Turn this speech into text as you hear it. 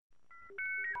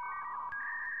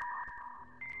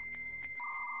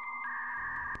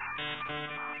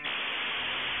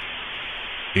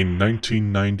In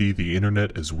 1990, the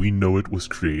internet as we know it was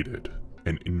created,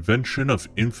 an invention of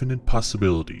infinite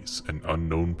possibilities and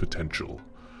unknown potential.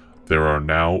 There are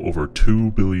now over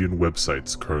 2 billion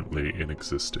websites currently in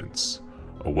existence,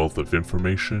 a wealth of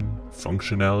information,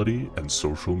 functionality, and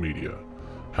social media.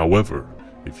 However,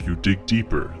 if you dig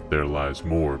deeper, there lies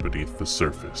more beneath the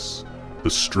surface,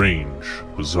 the strange,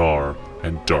 bizarre,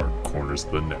 and dark corners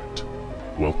of the net.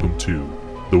 Welcome to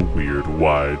the Weird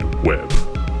Wide Web.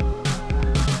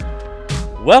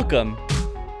 Welcome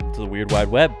to the Weird Wide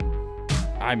Web.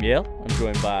 I'm Yale. I'm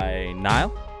joined by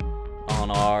Niall on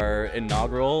our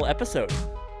inaugural episode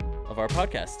of our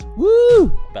podcast.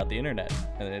 Woo! About the internet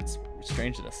and its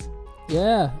strangeness.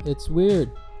 Yeah, it's weird.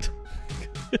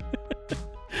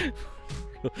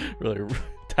 Really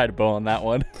tied a bow on that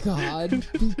one. God,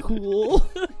 be cool.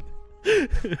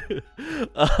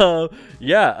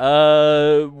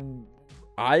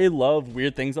 I love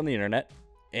weird things on the internet.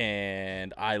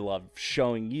 And I love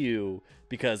showing you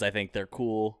because I think they're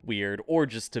cool, weird, or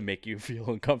just to make you feel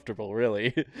uncomfortable,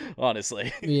 really,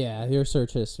 honestly. Yeah, your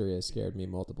search history has scared me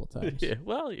multiple times. Yeah,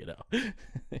 well, you know,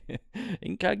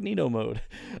 incognito mode.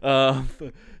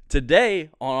 Today,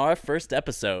 on our first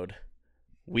episode,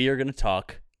 we are going to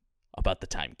talk about the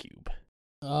Time Cube.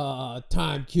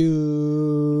 Time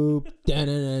Cube.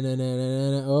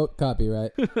 Oh,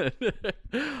 copyright.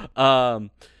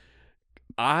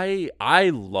 I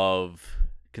love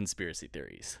conspiracy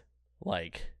theories.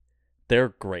 Like,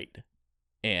 they're great.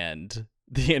 And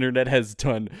the internet has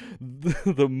done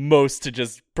the most to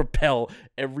just propel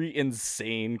every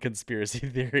insane conspiracy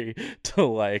theory to,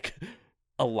 like,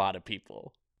 a lot of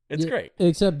people. It's great.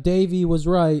 Except Davey was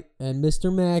right, and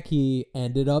Mr. Mackey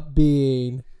ended up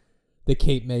being the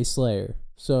Cape May Slayer.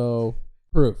 So,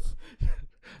 proof.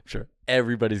 Sure.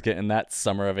 Everybody's getting that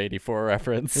Summer of '84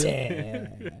 reference. Yeah.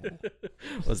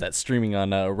 Was that streaming on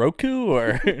Roku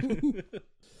or?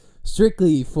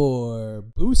 Strictly for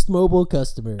Boost Mobile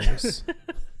customers.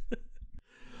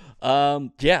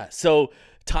 Yeah. So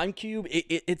TimeCube,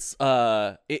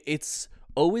 it's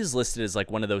always listed as like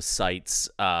one of those sites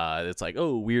that's like,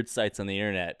 oh, weird sites on the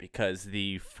internet, because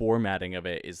the formatting of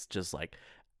it is just like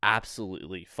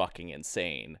absolutely fucking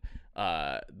insane.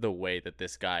 The way that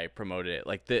this guy promoted it,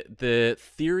 like the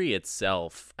theory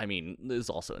itself, I mean, is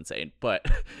also insane, but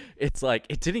it's like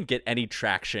it didn't get any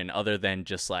traction other than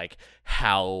just like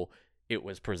how it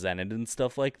was presented and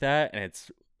stuff like that, and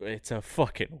it's a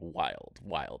fucking wild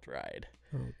ride.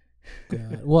 Oh,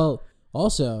 God. Well,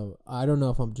 also, I don't know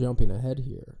if I'm jumping ahead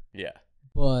here. Yeah,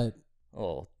 but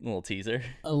a little teaser.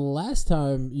 Last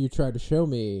time you tried to show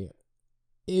me,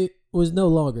 it was no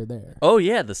longer there. Oh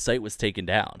yeah, the site was taken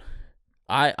down.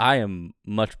 I am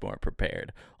much more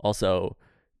prepared. Also,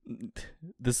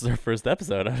 this is our first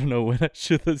episode. I don't know when I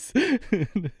showed this. I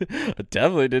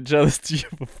definitely didn't show this to you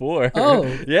before. Oh.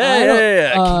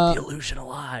 Yeah. Keep the illusion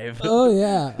alive. Oh,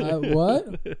 yeah.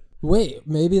 What? Wait,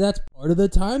 maybe that's part of the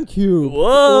Time Cube.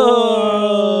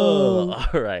 Whoa!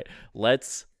 All right,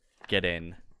 let's get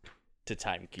in to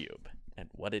Time Cube and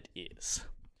what it is.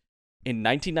 In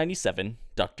 1997,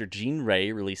 Dr. Gene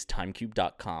Ray released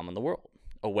TimeCube.com on the world,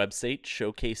 a website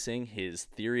showcasing his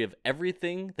theory of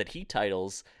everything that he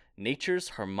titles Nature's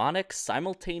Harmonic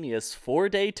Simultaneous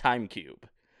 4-Day Time Cube.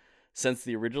 Since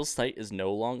the original site is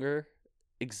no longer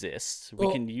exists,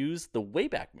 we can use the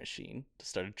Wayback Machine to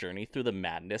start a journey through the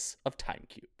madness of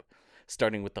TimeCube,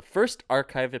 starting with the first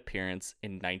archive appearance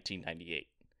in 1998.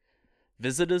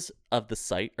 Visitors of the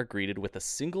site are greeted with a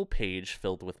single page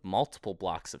filled with multiple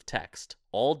blocks of text,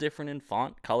 all different in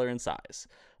font, color, and size.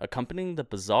 Accompanying the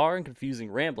bizarre and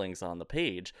confusing ramblings on the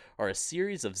page are a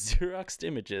series of Xeroxed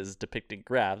images depicting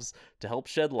graphs to help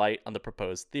shed light on the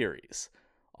proposed theories,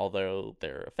 although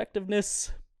their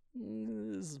effectiveness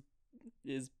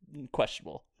is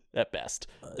questionable at best.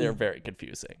 They're very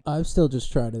confusing. I'm still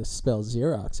just trying to spell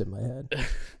Xerox in my head.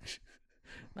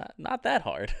 Not that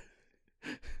hard.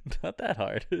 Not that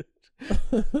hard.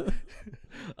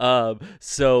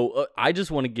 So I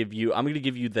just want to give you, I'm going to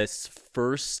give you this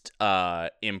first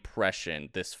impression,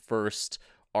 this first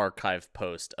archive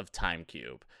post of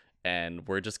TimeCube, and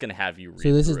we're just going to have you read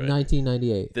So this is through it.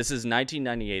 1998. This is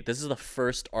 1998. This is the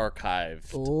first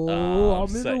archived I'm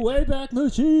site. in the Wayback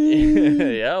Machine.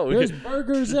 Yeah, There's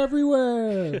burgers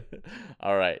everywhere.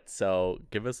 All right, so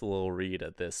give us a little read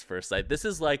of this first site. This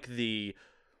is like the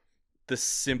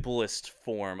simplest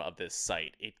form of this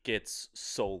site. It gets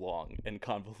so long and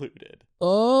convoluted.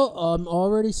 Oh, I'm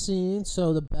already seeing.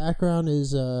 So the background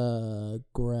is a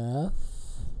graph.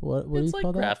 What do you It's like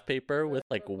call graph paper with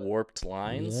like warped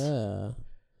lines. that?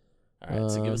 Yeah. All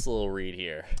right, so give us a little read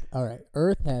here. All right.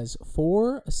 Earth has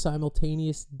 4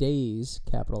 simultaneous days,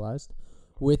 capitalized,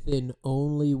 within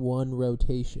only one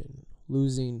rotation.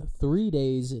 Losing 3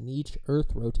 days in each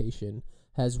Earth rotation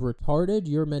has retarded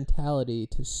your mentality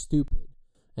to stupid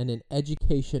and an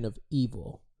education of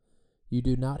evil. You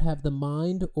do not have the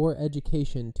mind or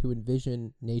education to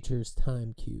envision nature's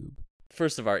time cube.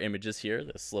 First of our images here,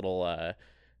 this little,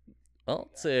 well,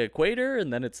 it's an equator,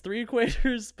 and then it's 3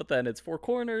 equators, but then it's 4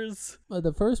 corners.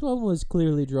 The first one was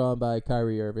clearly drawn by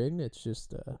Kyrie Irving. It's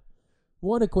just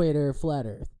 1 equator, flat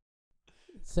Earth.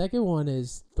 Second one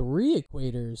is 3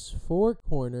 equators, 4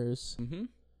 corners,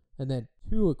 and then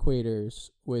 2 equators,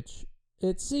 which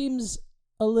it seems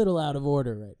a little out of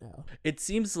order right now. It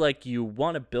seems like you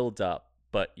want to build up,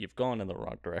 but you've gone in the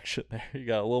wrong direction there. You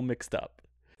got a little mixed up.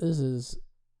 This is...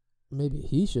 Maybe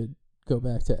he should go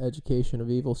back to Education of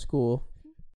Evil School.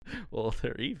 Well,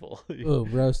 they're evil. Oh,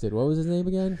 roasted. What was his name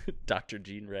again? Dr.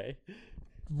 Gene Ray.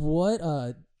 What?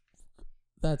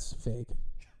 That's fake.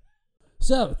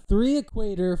 So, 3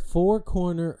 equator, 4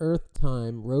 corner Earth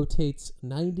time rotates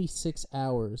 96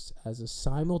 hours as a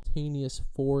simultaneous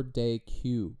 4-day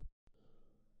cube.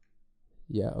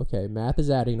 Yeah, okay. Math is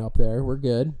adding up there. We're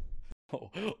good.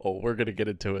 Oh, we're going to get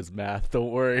into his math.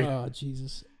 Don't worry. Oh,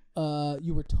 Jesus.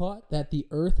 You were taught that the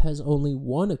Earth has only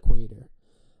 1 equator,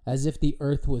 as if the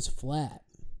Earth was flat.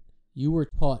 You were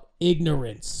taught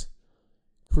ignorance.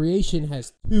 Creation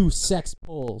has 2 sex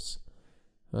poles.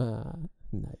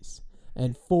 Nice.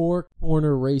 And 4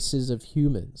 corner races of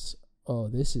humans. Oh,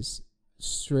 this is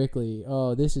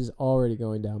already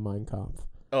going down Mein Kampf.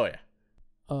 Oh, yeah.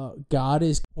 God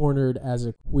is cornered as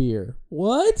a queer.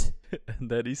 What? And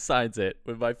then he signs it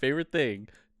with my favorite thing,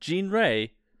 Gene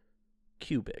Ray,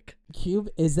 cubic.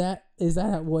 Is that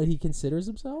what he considers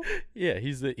himself? Yeah,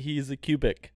 he's a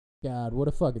cubic. God, what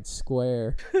a fucking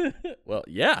square. Well,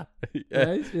 yeah.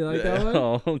 Right? You like that one?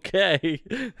 Oh, okay.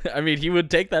 I mean, he would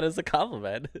take that as a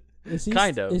compliment.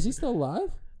 Kind of. Is he still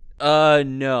alive?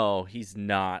 No, he's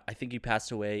not. I think he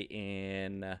passed away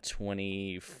in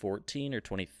 2014 or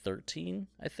 2013,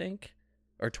 I think.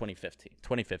 Or 2015.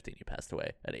 2015 he passed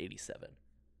away at 87.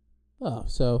 Oh,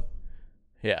 so...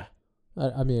 Yeah.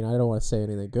 I mean, I don't want to say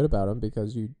anything good about him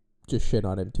because you just shit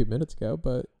on him 2 minutes ago,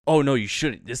 but... Oh, no, you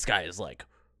shouldn't. This guy is, like,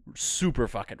 super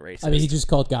fucking racist. I mean, he just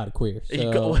called God a queer,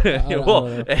 so...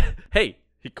 Hey,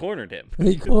 he cornered him.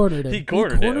 He cornered him. He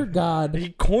cornered him. God. He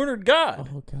cornered God.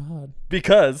 Oh, God.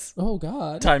 Because... Oh,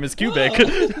 God. Time is cubic.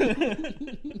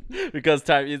 Because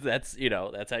time is... That's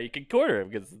how you can corner him,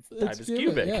 because time is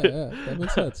cubic. Yeah, that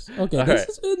makes sense. Okay, All right.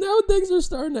 now things are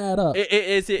starting to add up.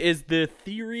 Is the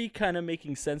theory kind of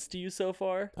making sense to you so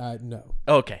far? No.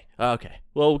 Okay. Well,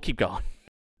 we'll keep going.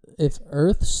 If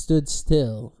Earth stood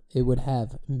still, it would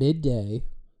have midday,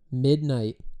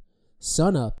 midnight,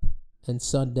 sun up, and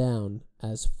sundown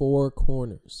as 4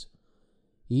 corners.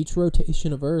 Each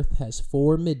rotation of Earth has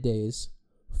 4 middays,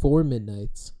 4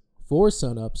 midnights, 4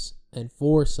 sunups, and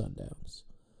 4 sundowns.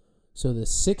 So the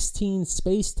 16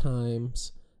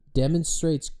 space-times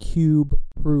demonstrates cube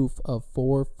proof of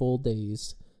 4 full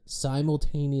days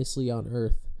simultaneously on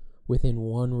Earth within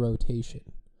one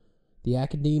rotation. The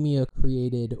academia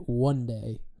created one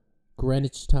day.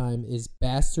 Greenwich time is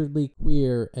bastardly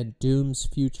queer and dooms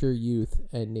future youth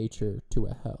and nature to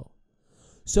a hell.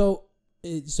 So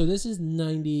this is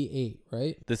 98,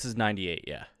 right? This is 98,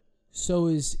 yeah. So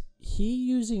is he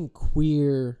using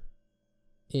queer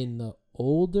in the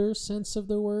older sense of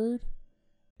the word?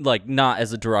 Like, not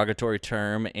as a derogatory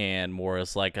term and more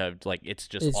as like it's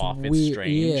just It's off, weird, it's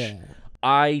strange. yeah.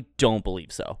 I don't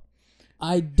believe so.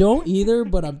 I don't either,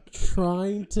 but I'm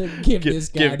trying to give this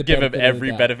guy the give him benefit of the every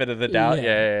doubt. benefit of the doubt.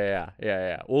 Yeah.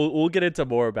 Yeah. We'll get into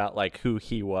more about like who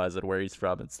he was and where he's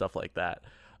from and stuff like that.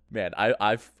 Man,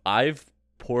 I've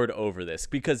poured over this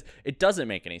because it doesn't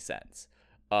make any sense.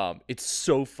 It's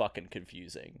so fucking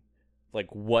confusing, like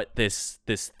what this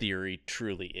theory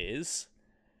truly is.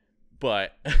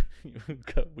 But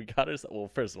we got ourselves. Well,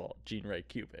 first of all, Gene Ray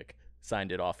Cubic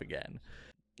signed it off again.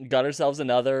 Got ourselves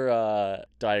another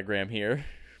diagram here.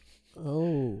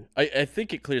 Oh. I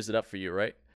think it clears it up for you,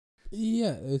 right?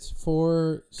 Yeah, it's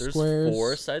 4 There's squares.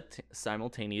 4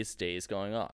 simultaneous days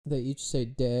going on. They each say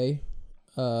day.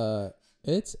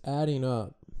 It's adding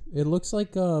up. It looks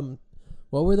like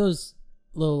what were those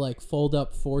little like fold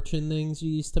up fortune things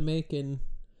you used to make and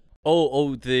I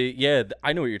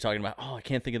know what you're talking about. Oh, I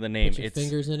can't think of the name. put your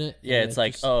fingers in it? Yeah, and it's it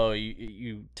like, just-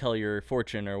 you tell your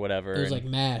fortune or whatever. it was like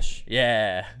MASH,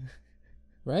 yeah.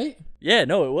 right? Yeah,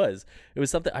 no, it was. It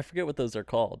was something, I forget what those are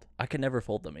called. I could never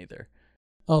fold them either.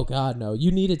 Oh God, no!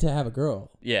 You needed to have a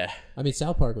girl. Yeah. I mean,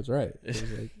 South Park was right. It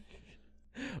was like,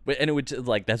 And it would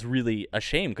like that's really a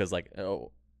shame because like,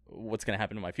 oh, what's gonna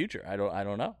happen in my future? I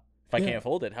don't know. If I Yeah. can't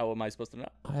fold it, how am I supposed to know?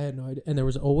 I had no idea. And there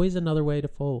was always another way to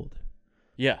fold.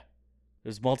 Yeah,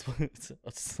 there's multiple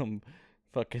some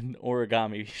fucking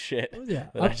origami shit Yeah.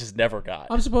 that I just never got.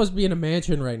 I'm supposed to be in a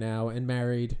mansion right now and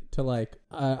married to like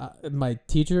my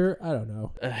teacher. I don't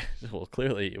know. Well,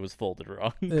 clearly it was folded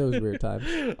wrong. It was weird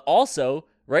times. Also,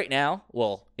 right now,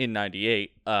 well, in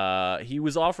 '98, he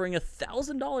was offering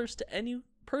 $1,000 to any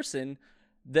person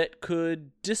that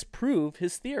could disprove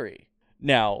his theory.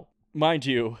 Now, mind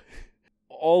you,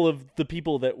 all of the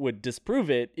people that would disprove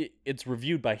it's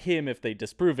reviewed by him if they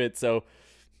disprove it. So,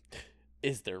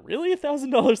 is there really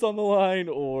 $1,000 on the line,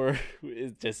 or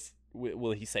is just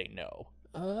will he say no?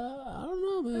 I don't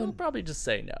know, He'll man. probably just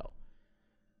say no.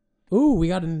 Ooh, we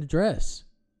got an address.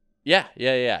 Yeah.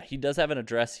 He does have an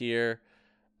address here.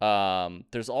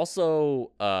 There's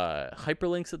also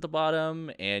hyperlinks at the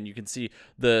bottom, and you can see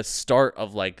the start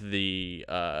of like the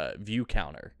view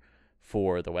counter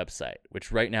for the website,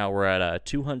 which right now we're at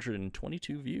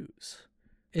 222 views.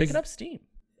 Picking up steam.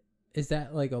 Is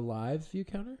that like a live view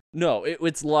counter? No,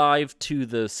 it's live to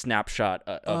the snapshot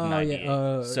of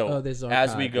 98. So this is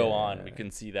as we archived. go Yeah, on, yeah, we yeah. can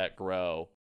see that grow.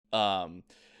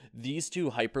 These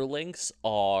two hyperlinks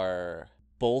are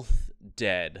both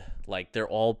dead. Like they're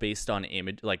all based on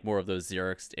image, like more of those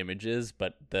Xeroxed images,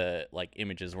 but the like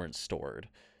images weren't stored,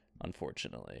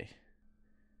 unfortunately.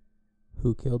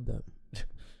 Who killed them?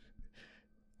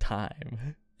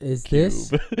 Time. Is Cube.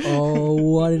 this? Oh,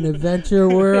 what an adventure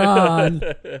we're on!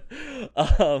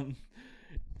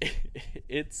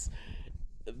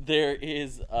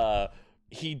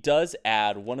 He does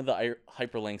add one of the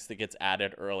hyperlinks that gets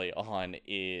added early on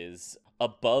is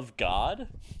above God.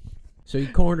 So he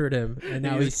cornered him, and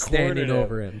now he's standing cornered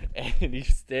over him. And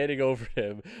he's standing over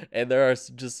him, and there are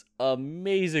just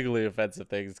amazingly offensive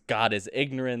things. God is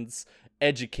ignorance.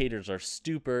 Educators are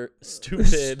stupid.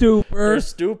 Or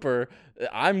stupor.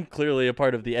 I'm clearly a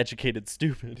part of the educated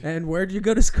stupid. And where'd you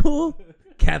go to school?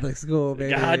 Catholic school,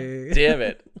 baby. God damn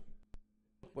it.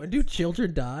 When do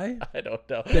children die? I don't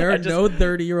know. There are no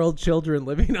 30-year-old children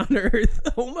living on Earth.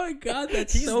 Oh my God,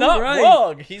 that's He's so not right.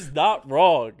 wrong. He's not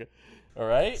wrong. All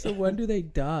right? So when do they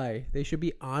die? They should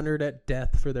be honored at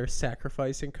death for their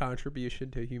sacrifice and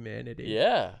contribution to humanity.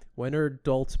 Yeah. When are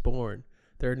adults born?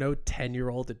 There are no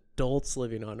 10-year-old adults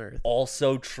living on Earth.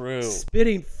 Also true.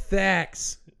 Spitting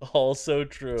facts. Also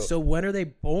true. So when are they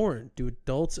born? Do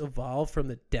adults evolve from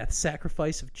the death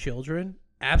sacrifice of children?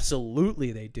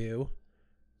 Absolutely they do.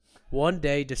 One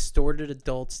day, distorted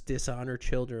adults dishonor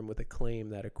children with a claim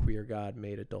that a queer God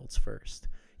made adults first.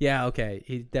 Yeah, okay.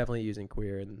 He's definitely using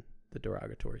queer in the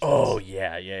derogatory sense. Oh,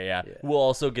 yeah. We'll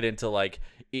also get into, like,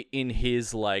 in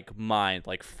his, like, mind,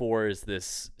 like, 4 is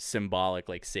this symbolic,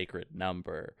 like, sacred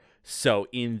number. So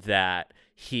in that,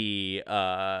 he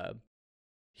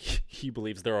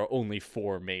believes there are only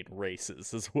 4 main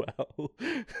races as well.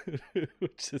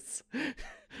 Which is...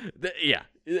 yeah.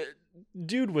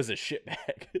 Dude was a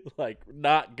shitbag. Like,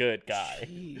 not good guy.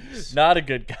 Jeez. Not a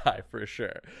good guy, for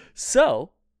sure.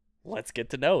 So... let's get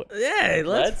to know it. Yeah,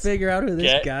 let's figure out who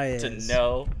this guy is. To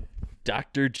know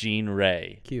Dr. Jean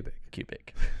Ray.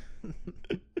 Cubic.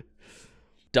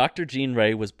 Dr. Jean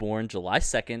Ray was born July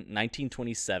 2nd,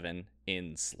 1927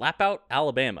 in Slapout,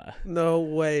 Alabama. No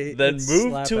way. Then it's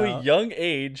moved to Slapout. a young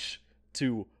age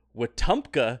to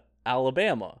Wetumpka,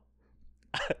 Alabama.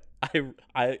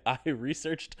 I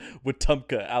researched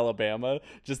Wetumpka, Alabama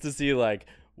just to see like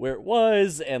where it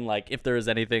was and like if there was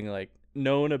anything like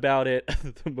known about it.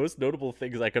 The most notable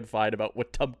things I could find about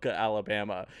Wetumpka,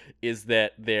 Alabama is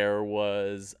that there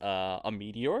was a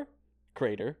meteor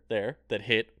crater there that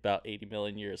hit about 80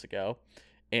 million years ago,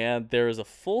 and there is a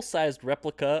full-sized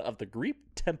replica of the Greek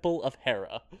temple of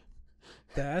Hera.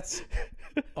 That's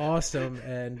awesome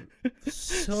and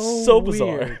so, So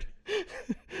bizarre. weird.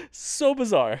 So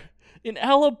bizarre. In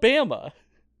Alabama.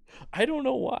 I don't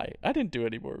know why. I didn't do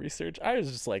any more research. I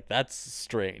was just like, that's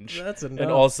strange. That's enough.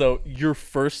 And also, your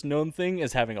first known thing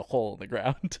is having a hole in the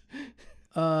ground.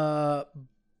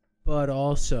 But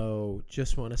also,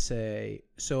 just want to say,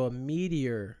 so a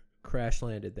meteor crash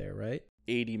landed there, right?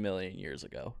 80 million years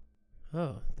ago.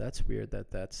 Oh, that's weird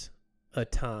that that's a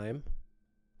time.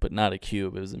 But not a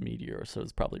cube. It was a meteor, so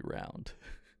it's probably round.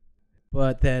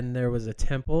 But then there was a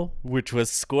temple. Which was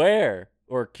square.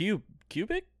 Or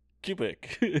cubic?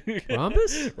 Cubic.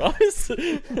 Rhombus? Rhombus?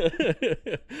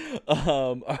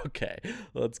 Okay,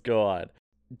 let's go on.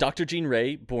 Dr. Jean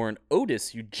Ray, born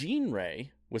Otis Eugene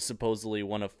Ray, was supposedly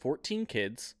one of 14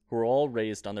 kids who were all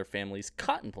raised on their family's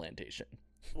cotton plantation.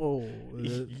 Oh,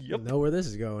 Yep. know where this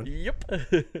is going. Yep.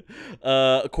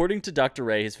 According to Dr.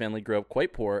 Ray, his family grew up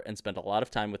quite poor and spent a lot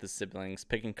of time with his siblings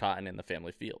picking cotton in the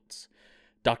family fields.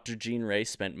 Dr. Gene Ray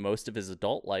spent most of his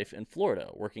adult life in Florida,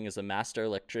 working as a master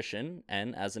electrician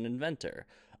and as an inventor.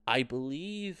 I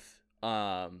believe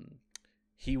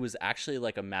he was actually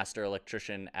like a master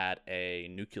electrician at a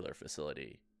nuclear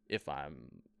facility. It's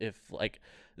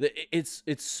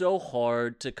so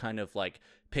hard to kind of like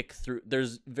pick through.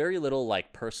 There's very little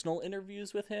like personal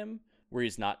interviews with him where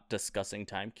he's not discussing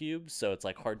time cubes, so it's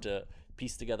like hard to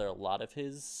piece together a lot of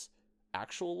his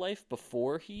actual life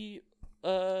before he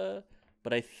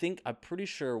but I'm pretty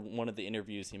sure one of the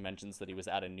interviews he mentions that he was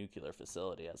at a nuclear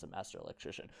facility as a master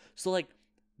electrician. So like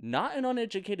not an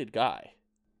uneducated guy,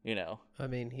 you know. I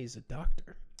mean, he's a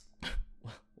doctor.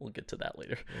 We'll get to that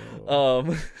later.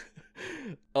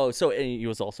 Oh. So he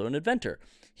was also an inventor.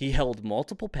 He held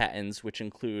multiple patents, which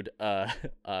include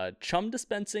a chum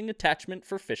dispensing attachment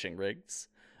for fishing rigs,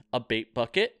 a bait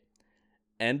bucket,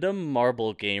 and a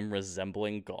marble game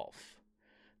resembling golf.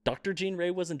 Dr. Gene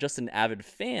Ray wasn't just an avid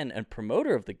fan and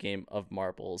promoter of the game of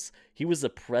marbles. He was the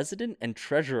president and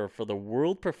treasurer for the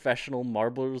World Professional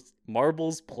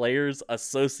Marbles Players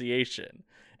Association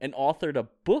and authored a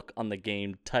book on the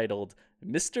game titled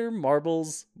Mr.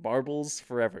 Marbles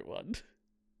for Everyone.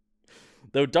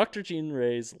 Though Dr. Gene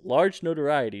Ray's large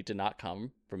notoriety did not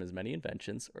come from his many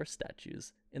inventions or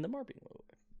statues in the marble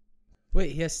world.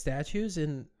 Wait, he has statues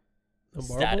in the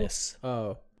marble? Status.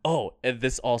 Oh, and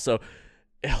this also,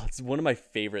 it's one of my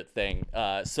favorite thing.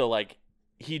 So like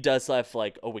he does have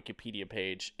like a Wikipedia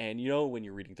page, and you know when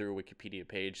you're reading through a Wikipedia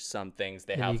page, some things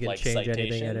they have like change citations.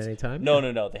 anything at any time?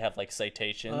 No, they have like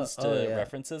citations to yeah.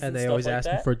 references, and they stuff always like ask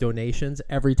that. me for donations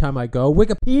every time I go.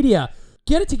 Wikipedia,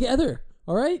 get it together,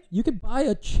 all right? You can buy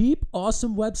a cheap,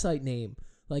 awesome website name,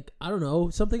 like I don't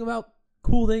know, something about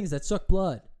cool things that suck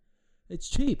blood. It's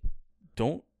cheap.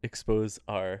 Don't expose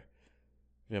our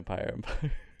vampire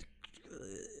empire.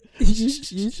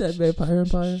 you said Vampire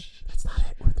Empire. That's not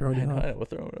it. We're throwing it off. We're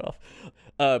throwing it off.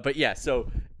 But yeah,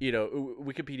 so you know,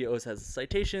 Wikipedia always has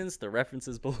citations, the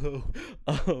references below,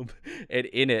 and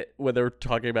in it, when they're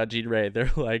talking about Gene Ray,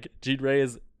 they're like, Gene Ray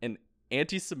is an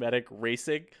anti-Semitic,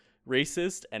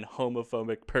 racist, and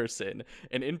homophobic person,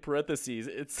 and in parentheses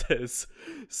it says,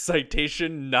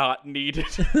 citation not needed.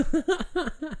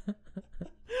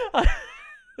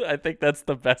 I think that's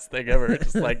the best thing ever.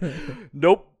 Just like,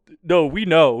 nope. No, we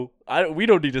know. We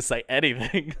don't need to cite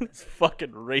anything. This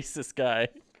fucking racist guy.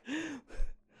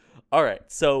 All right,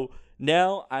 so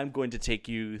now I'm going to take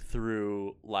you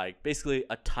through like basically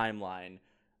a timeline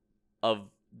of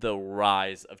the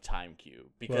rise of TimeCube,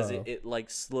 because it like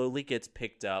slowly gets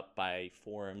picked up by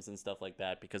forums and stuff like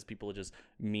that, because people just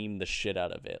meme the shit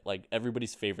out of it. Like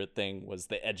everybody's favorite thing was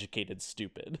the educated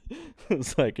stupid.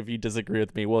 It's like, if you disagree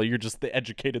with me, well, you're just the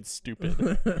educated stupid.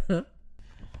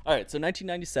 All right, so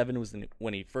 1997 was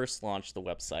when he first launched the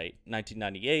website.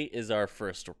 1998 is our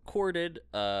first recorded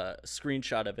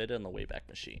screenshot of it on the Wayback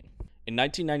Machine. In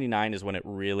 1999 is when it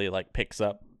really like picks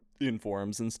up in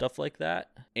forums and stuff like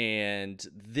that. And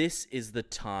this is the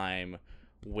time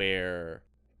where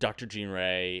Dr. Gene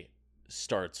Ray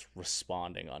starts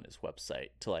responding on his website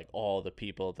to like all the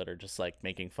people that are just like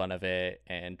making fun of it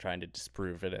and trying to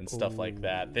disprove it and stuff like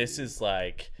that. This is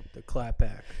like the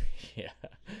clapback. Yeah.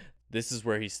 This is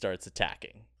where he starts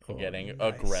attacking, getting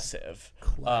nice. Aggressive.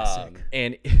 Classic.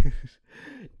 And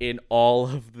in all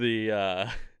of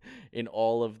the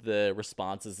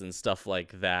responses and stuff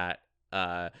like that,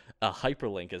 a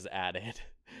hyperlink is added.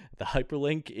 The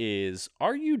hyperlink is,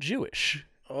 "Are you Jewish?"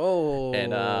 Oh.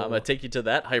 And I'm going to take you to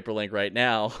that hyperlink right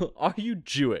now. Are you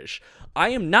Jewish? I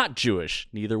am not Jewish.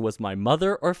 Neither was my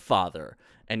mother or father.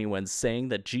 Anyone saying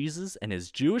that Jesus and his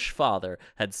Jewish father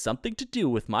had something to do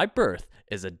with my birth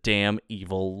is a damn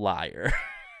evil liar.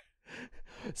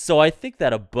 So I think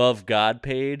that Above God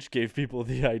page gave people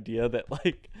the idea that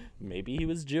like maybe he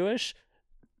was Jewish.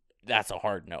 That's a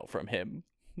hard no from him.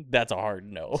 That's a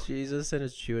hard no. Jesus and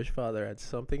his Jewish father had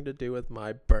something to do with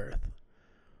my birth.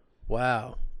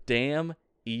 Wow. Damn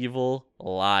evil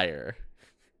liar.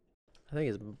 I think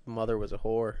his mother was a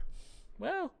whore.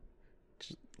 Well,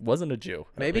 wasn't a Jew.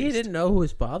 Maybe he didn't know who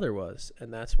his father was,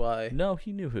 and that's why. No,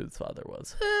 he knew who his father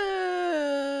was.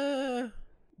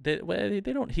 They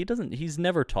don't. He doesn't. He's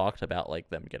never talked about like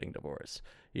them getting divorced.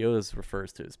 He always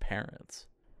refers to his parents.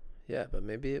 Yeah, but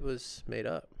maybe it was made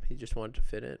up. He just wanted to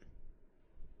fit in.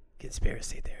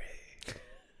 Conspiracy theory.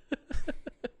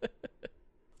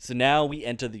 So now we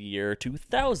enter the year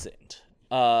 2000.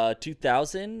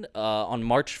 2000. On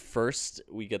March 1st,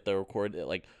 we get the record.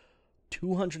 Like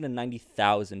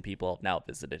 290,000 people have now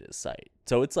visited his site.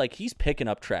 So it's like he's picking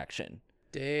up traction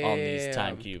Damn. on these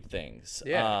TimeCube things.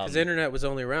 Yeah, because the internet was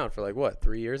only around for like, what,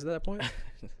 3 years at that point?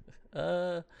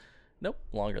 Nope,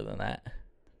 longer than that.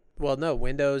 Well, no,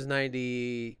 Windows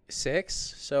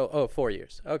 96. So, 4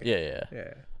 years. Okay.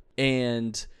 Yeah.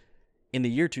 And in the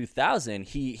year 2000,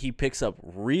 he picks up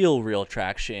real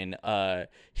traction.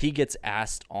 He gets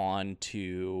asked on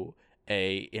to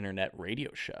a internet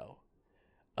radio show.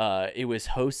 It was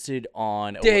hosted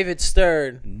on David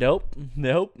Stern. Nope.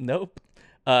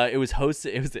 It was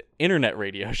an internet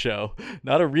radio show,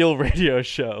 not a real radio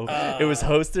show. It was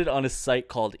hosted on a site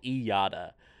called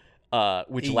eYada,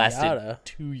 which lasted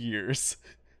 2 years.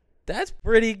 That's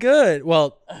pretty good.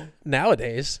 Well,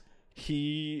 nowadays.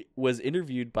 He was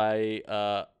interviewed by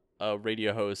a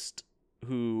radio host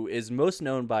who is most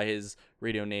known by his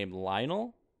radio name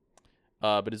Lionel,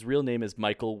 but his real name is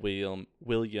Michael William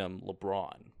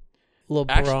LeBron.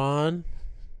 LeBron?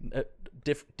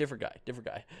 Different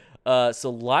guy.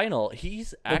 So Lionel,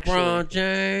 he's actually LeBron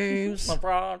James.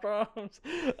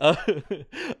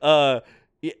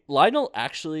 Lionel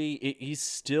actually, he's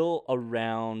still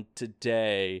around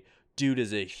today. Dude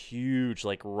is a huge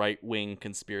like right-wing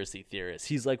conspiracy theorist.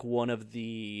 He's like one of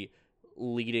the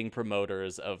leading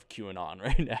promoters of QAnon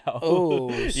right now.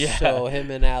 Oh, yeah. So him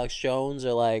and Alex Jones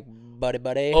are like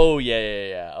buddy. Oh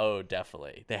yeah. Oh,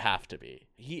 definitely. They have to be.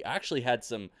 He actually had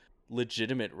some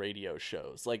legitimate radio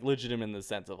shows, like legitimate in the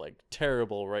sense of like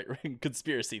terrible right-wing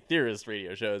conspiracy theorist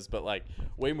radio shows, but like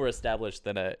way more established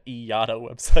than a eYada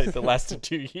website that lasted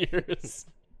 2 years.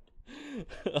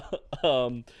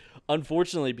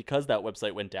 Unfortunately, because that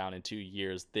website went down in 2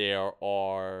 years, there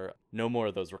are no more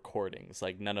of those recordings.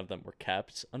 Like none of them were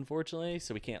kept, unfortunately,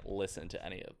 so we can't listen to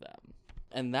any of them.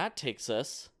 And that takes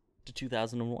us to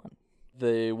 2001.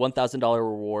 The $1,000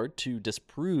 reward to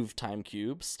disprove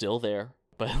TimeCube still there,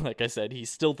 but like I said,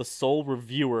 he's still the sole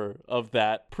reviewer of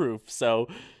that proof. So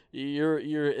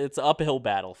it's an uphill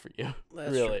battle for you.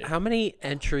 That's really. True. How many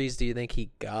entries do you think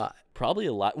he got? Probably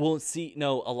a lot. Well, see,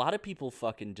 no, a lot of people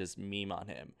fucking just meme on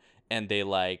him, and they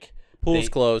like Pool's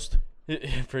closed.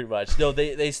 Pretty much. No,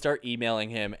 they start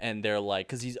emailing him, and they're like,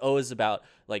 because he's always about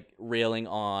like railing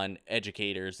on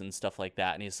educators and stuff like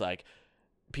that, and he's like,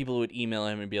 people would email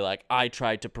him and be like, I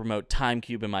tried to promote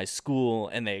TimeCube in my school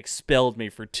and they expelled me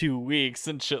for 2 weeks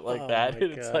and shit like that.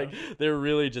 And it's like they're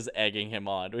really just egging him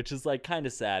on, which is like kind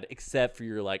of sad, except for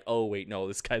you're like, oh wait, no,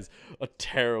 this guy's a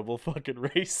terrible fucking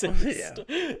racist.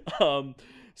 Yeah.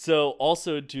 So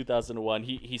also in 2001,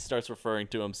 he starts referring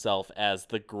to himself as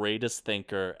the greatest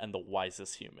thinker and the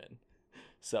wisest human.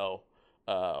 So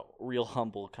real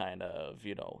humble kind of,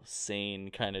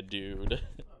 sane kind of dude.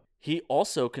 He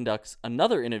also conducts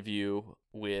another interview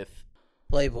with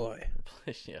Playboy.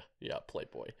 Yeah,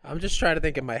 Playboy. I'm just trying to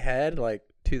think in my head, like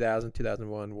 2000,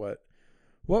 2001, what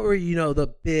were,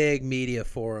 the big media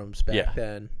forums back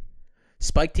then?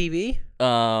 Spike TV?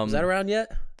 Was that around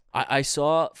yet? I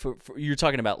saw, for you're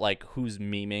talking about, like, who's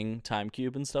memeing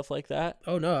TimeCube and stuff like that?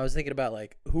 Oh, no, I was thinking about,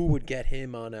 like, who would get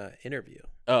him on an interview.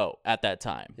 Oh, at that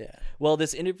time. Yeah. Well,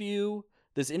 this interview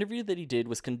that he did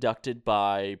was conducted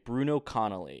by Bruno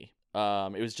Connolly.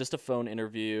 It was just a phone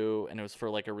interview, and it was for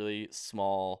like a really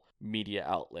small media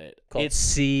outlet called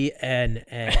CNN.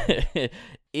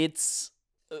 It's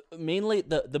mainly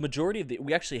the majority of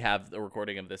we actually have the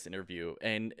recording of this interview,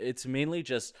 and it's mainly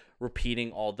just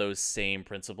repeating all those same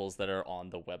principles that are on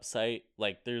the website.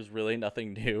 Like there's really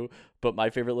nothing new, but my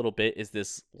favorite little bit is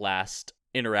this last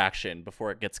interaction before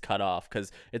it gets cut off,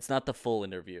 because it's not the full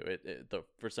interview.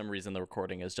 For some reason the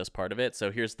recording is just part of it.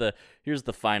 So here's the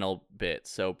final bit.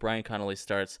 So Brian Connolly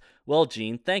starts, well,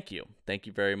 Gene, thank you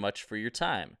very much for your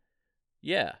time.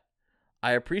 Yeah,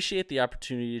 I appreciate the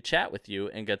opportunity to chat with you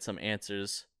and get some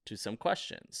answers to some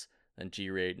questions. Then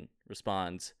G-Ray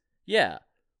responds, yeah,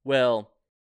 well,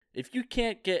 if you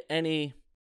can't get any,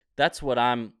 that's what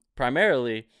I'm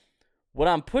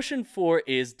pushing for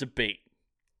is debate.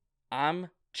 I'm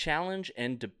challenge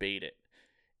and debate it.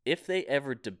 If they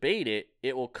ever debate it,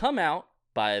 it will come out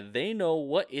by they know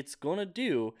what it's gonna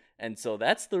do, and so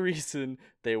that's the reason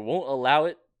they won't allow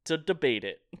it to debate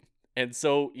it. And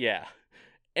so, yeah,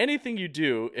 anything you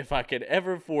do, if I could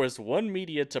ever force one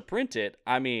media to print it,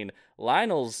 I mean,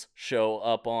 Lionel's show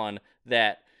up on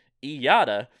that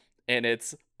eYada, and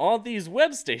it's on these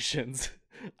web stations.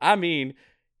 I mean,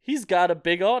 he's got a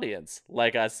big audience.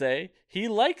 Like I say, he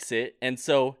likes it. And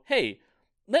so, hey,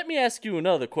 let me ask you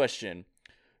another question.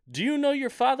 Do you know your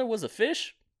father was a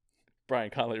fish? Brian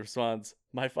Connolly responds,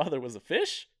 my father was a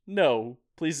fish? No,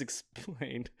 please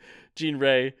explain. Gene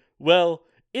Ray, well,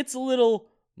 it's a little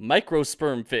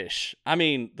microsperm fish. I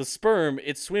mean, the sperm,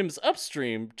 it swims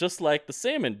upstream just like the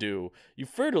salmon do. You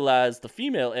fertilize the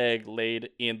female egg laid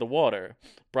in the water.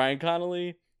 Brian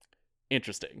Connolly,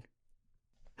 interesting.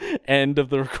 End of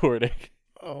the recording.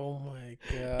 Oh my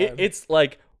god. It's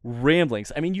like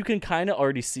ramblings. I mean, you can kind of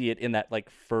already see it in that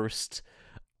like first,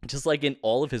 just like in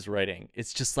all of his writing.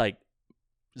 It's just like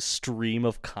stream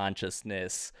of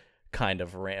consciousness kind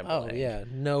of rambling. Oh yeah,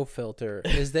 no filter.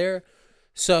 Is there?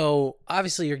 So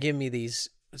obviously you're giving me these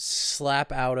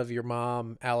slap out of your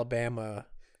mom Alabama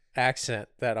accent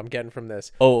that I'm getting from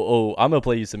this. Oh, I'm gonna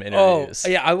play you some interviews. Oh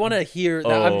yeah, I want to hear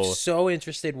that. I'm Oh. so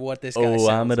interested what this guy Oh, sounds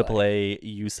I'm gonna like. play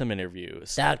you some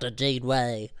interviews. Dr. Gene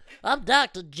Ray. I'm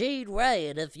Dr. Gene Ray,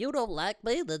 and if you don't like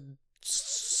me, then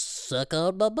suck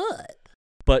on my butt.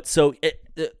 But so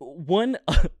one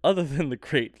other than the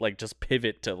great like just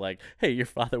pivot to like, hey, your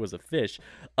father was a fish.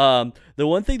 The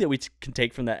one thing that we can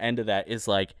take from the end of that is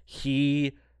like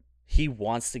he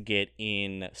wants to get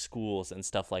in schools and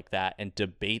stuff like that and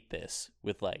debate this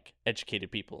with like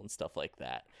educated people and stuff like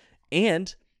that.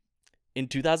 And in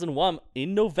 2001,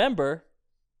 in November,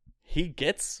 he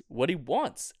gets what he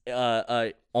wants.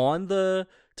 On the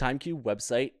TimeCube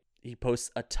website, he posts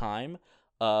a time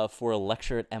for a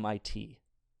lecture at MIT.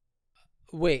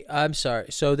 Wait, I'm sorry.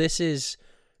 So this is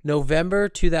November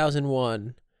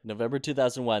 2001, November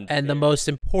 2001. and the most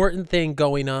important thing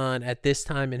going on at this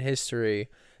time in history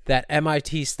that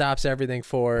MIT stops everything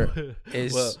for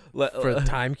is for the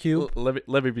TimeCube.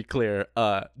 Let me be clear.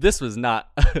 This was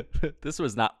not this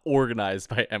was not organized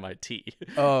by MIT.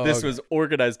 Oh, This okay. was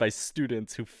organized by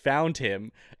students who found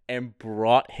him and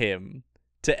brought him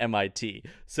to MIT.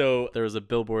 So there was a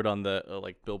billboard on the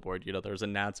billboard. There was an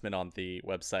announcement on the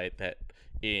website that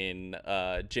in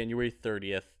January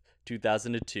 30th,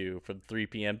 2002, from 3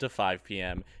 p.m. to 5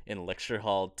 p.m. in Lecture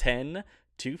Hall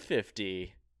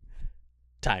 10-250.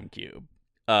 TimeCube.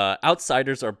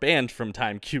 Outsiders are banned from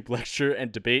TimeCube lecture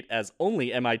and debate as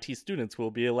only MIT students will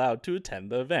be allowed to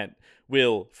attend the event.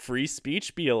 Will free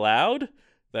speech be allowed?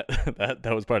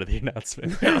 That was part of the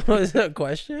announcement. That was a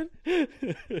question?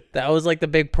 That was like the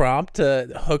big prompt to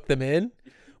hook them in?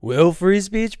 Will free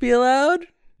speech be allowed?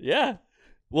 Yeah.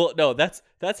 Well, no, that's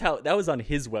how that was on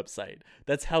his website.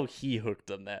 That's how he hooked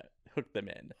them in.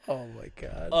 Oh my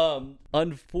god.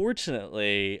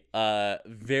 Unfortunately,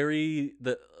 very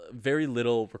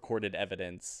little recorded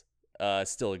evidence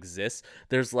still exists.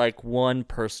 There's like one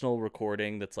personal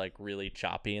recording that's like really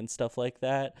choppy and stuff like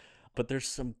that, but there's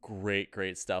some great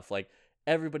stuff. Like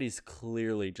everybody's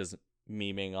clearly just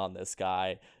memeing on this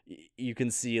guy. You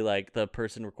can see like the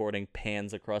person recording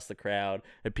pans across the crowd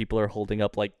and people are holding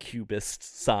up like cubist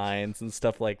signs and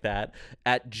stuff like that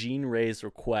at Gene Ray's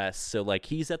request. So like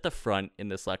he's at the front in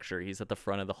this lecture. He's at the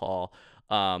front of the hall.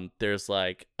 There's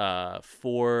like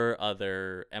 4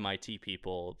 other MIT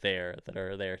people there that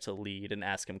are there to lead and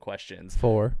ask him questions.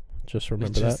 4. Just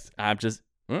remember that. I'm just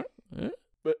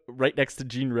but right next to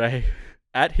Gene Ray.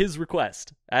 At his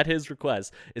request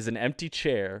is an empty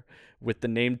chair with the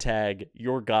name tag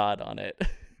 "Your God" on it.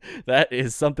 That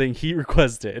is something he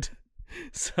requested.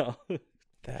 So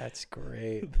That's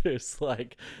great. there's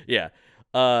like, yeah,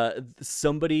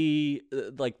 somebody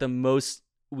like the most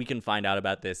we can find out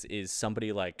about this is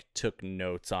somebody like took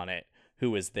notes on it,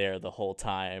 who was there the whole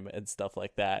time and stuff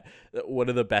like that. One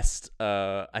of the best,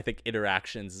 I think,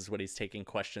 interactions is when he's taking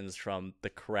questions from the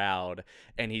crowd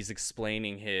and he's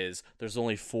explaining there's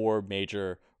only 4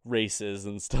 major races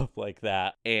and stuff like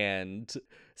that. And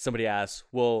somebody asks,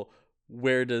 well,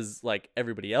 where does like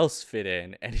everybody else fit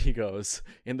in? And he goes,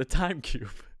 in the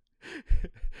TimeCube.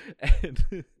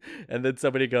 and then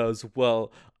somebody goes,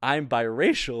 well, I'm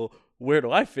biracial. Where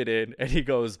do I fit in? And he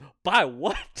goes, by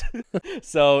what?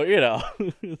 So,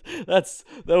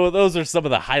 those are some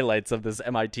of the highlights of this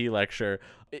MIT lecture.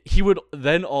 He would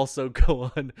then also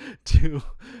go on to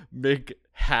make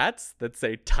hats that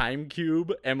say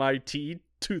TimeCube MIT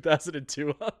 2002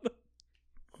 on them.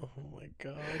 Oh my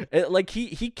god. Like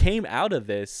he came out of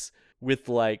this with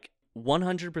like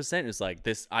 100%. It was like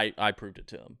this. I proved it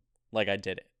to him. Like I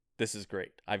did it. This is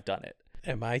great. I've done it.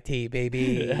 MIT,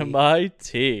 baby.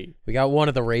 MIT. We got one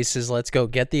of the races. Let's go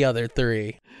get the other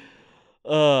 3.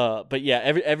 But yeah,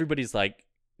 everybody's like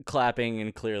clapping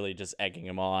and clearly just egging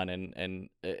him on, and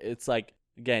it's like,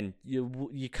 again,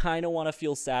 you kind of want to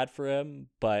feel sad for him,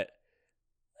 but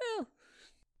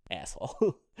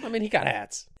asshole. I mean, he got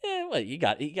hats. Well, he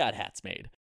got hats made.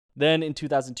 Then in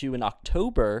 2002, in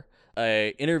October,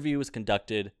 an interview was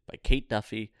conducted by Kate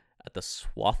Duffy at the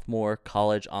Swarthmore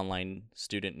College online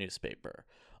student newspaper.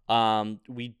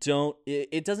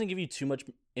 It doesn't give you too much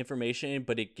information,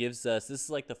 but it gives us, this is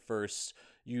like the first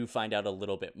you find out a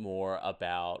little bit more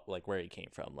about like where he came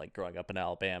from, like growing up in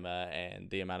Alabama and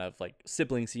the amount of like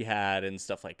siblings he had and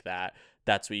stuff like that.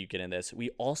 That's what you get in this. We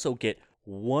also get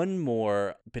one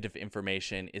more bit of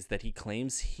information, is that he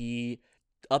claims he,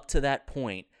 up to that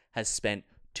point, has spent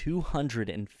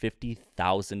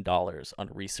 $250,000 on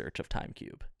research of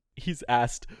TimeCube. He's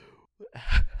asked,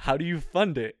 how do you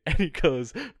fund it? And he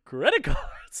goes, credit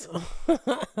cards.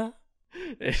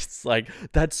 It's like,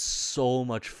 that's so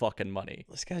much fucking money.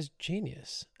 This guy's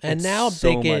genius. And It's now I'm so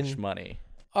thinking, much money.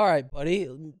 all right, buddy,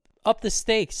 up the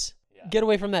stakes. Get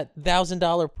away from that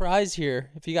 $1,000 prize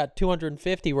here. If you got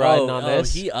 250 riding on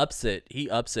this, he ups it. He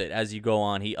ups it as you go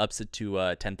on. He ups it to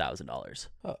 $10,000.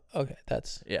 oh, okay,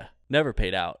 that's Never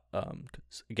paid out.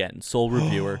 'Cause, again, sole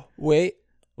reviewer. wait.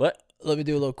 What? Let me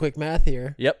do a little quick math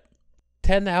here. Yep.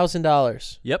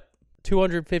 $10,000, Yep.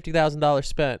 $250,000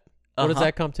 spent. What does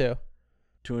that come to?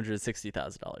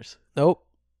 $260,000. Nope.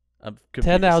 I'm confused.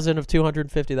 10,000 of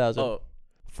 250,000. Oh,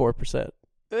 4%.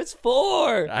 it's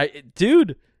 4.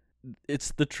 Dude,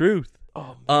 it's the truth.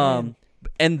 Oh man.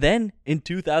 And then in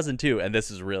 2002, and this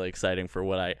is really exciting for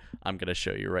what I'm going to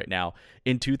show you right now.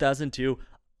 In 2002,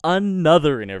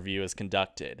 another interview is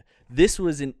conducted. This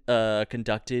was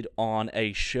conducted on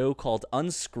a show called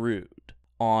Unscrewed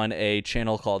on a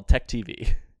channel called Tech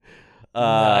TV.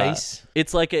 Nice.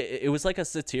 It was like a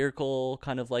satirical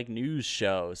kind of like news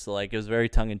show. So like it was very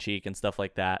tongue in cheek and stuff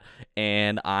like that.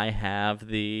 And I have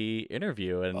the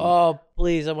interview. And Oh,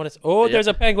 please. I want to. Oh, Yeah. there's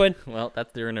a penguin. well,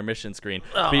 that's their intermission screen.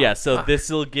 But yeah, so this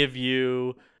will give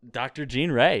you Dr.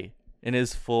 Gene Ray in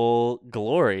his full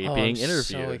glory Oh, being I'm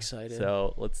interviewed. so excited.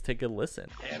 So let's take a listen.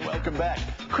 And welcome back.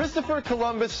 Christopher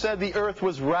Columbus said the earth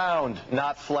was round,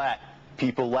 not flat.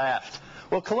 People laughed.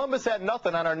 Well, Columbus had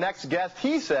nothing on our next guest.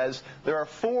 He says there are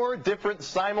 4 different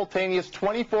simultaneous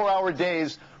 24-hour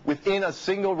days within a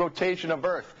single rotation of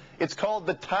Earth. It's called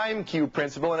the time cube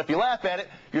principle, and if you laugh at it,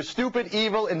 you're stupid,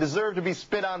 evil, and deserve to be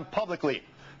spit on publicly.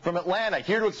 From Atlanta,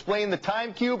 here to explain the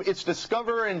time cube, its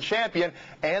discoverer and champion,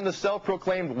 and the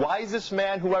self-proclaimed wisest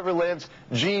man who ever lived,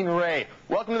 Gene Ray.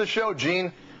 Welcome to the show,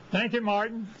 Gene. Thank you,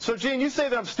 Martin. So, Gene, you say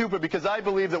that I'm stupid because I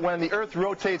believe that when the Earth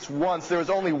rotates once, there is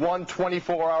only one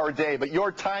 24-hour day. But your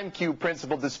time cube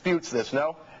principle disputes this,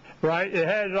 no? Right, it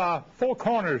has 4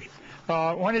 corners.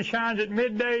 When it shines at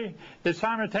midday, it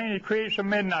simultaneously creates a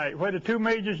midnight. Where the 2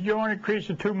 majors join, it creates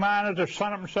the 2 minors of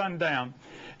sun up and sundown.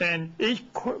 And each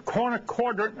corner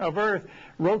quadrant of Earth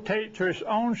rotates to its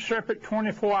own separate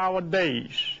 24-hour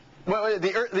days. Well,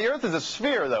 the Earth is a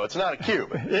sphere, though. It's not a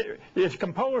cube. It's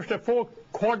composed of 4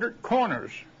 quadrant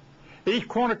corners. Each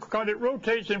corner, because it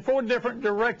rotates in 4 different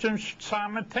directions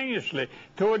simultaneously.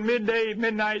 Toward midday,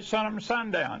 midnight, sun up and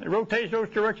sundown. It rotates those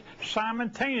directions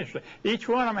simultaneously. Each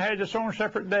one of them has its own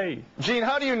separate day. Gene,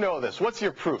 how do you know this? What's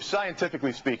your proof,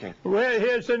 scientifically speaking? Well,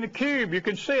 here's in the cube. You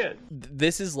can see it.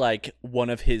 This is like one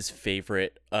of his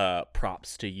favorite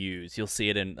props to use. You'll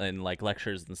see it in like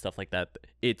lectures and stuff like that.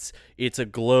 It's a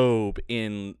globe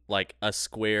in like a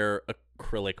square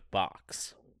acrylic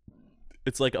box.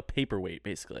 It's like a paperweight,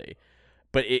 basically.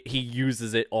 But he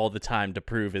uses it all the time to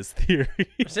prove his theory.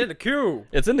 It's in the cube.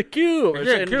 It's in the cube. It's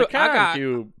in the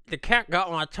cube. The cat got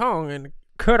my tongue and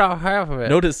cut off half of it.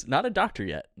 Notice, not a doctor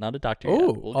yet. Not a doctor yet.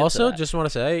 Oh, We'll get to also, that. just want to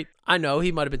say, I know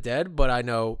he might have been dead, but I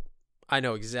know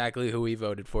exactly who he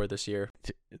voted for this year.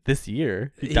 This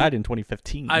year. He He- died in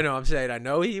 2015. I know, I'm saying, I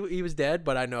know he was dead,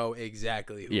 but I know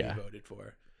exactly who Yeah. he voted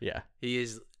for. Yeah. He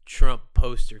is Trump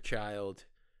poster child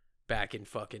back in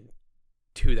fucking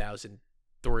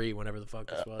 2003, whenever the fuck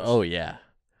this was. Oh, yeah.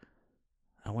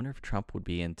 I wonder if Trump would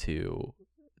be into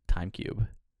Time Cube.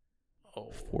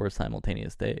 Oh. 4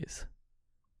 simultaneous days.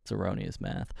 It's erroneous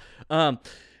math.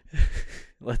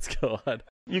 Let's go on.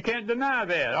 You can't deny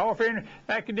that. Offer any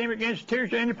academic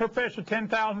institution, any professor,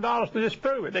 $10,000 to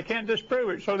disprove it. They can't disprove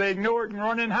it, so they ignore it and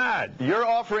run and hide. You're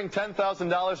offering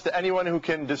 $10,000 to anyone who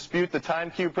can dispute the time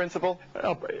cube principle?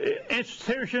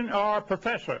 Institution or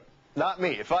professor, Not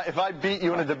me. If I beat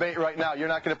you in a debate right now, you're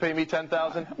not going to pay me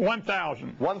 $10,000?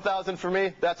 1,000. 1,000 for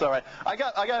me? That's all right. I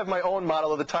got to have my own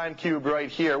model of the time cube right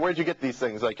here. Where'd you get these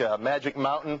things? Like Magic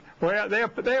Mountain? Well, they're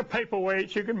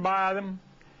paperweights. You can buy them.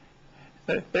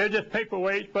 They're just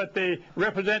paperweights, but they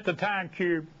represent the time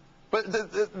cube. But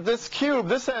this cube,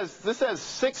 this has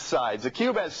 6 sides. The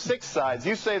cube has 6 sides.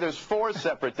 You say there's 4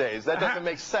 separate days. That doesn't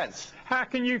make sense. How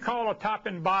can you call a top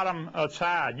and bottom a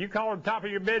side? You call the top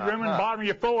of your bedroom and bottom of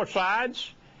your floor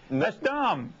sides. That's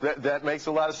dumb. That makes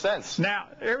a lot of sense. Now,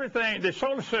 everything, the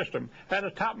solar system has a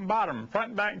top and bottom, front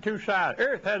and back and two sides.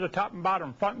 Earth has a top and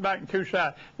bottom, front and back and two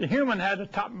sides. The human has a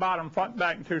top and bottom, front and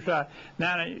back and two sides.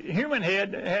 Now, the human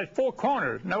head has 4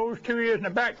 corners, nose, 2 ears, and a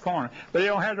back corner, but they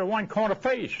don't have a 1 corner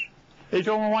face. It's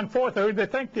only 1/4 of who they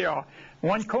think they are.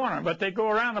 1 corner, but they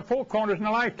go around the 4 corners in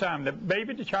a lifetime: the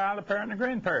baby, the child, the parent, and the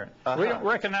grandparent. We don't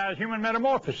recognize human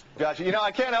metamorphosis. Gotcha. You know,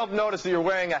 I can't help notice that you're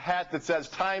wearing a hat that says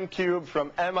Time Cube from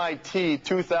MIT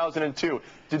 2002.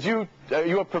 Are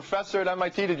you a professor at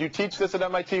MIT? Did you teach this at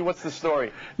MIT? What's the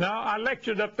story? No, I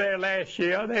lectured up there last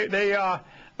year.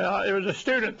 It was a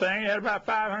student thing. They had about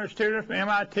 500 students from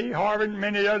MIT, Harvard, and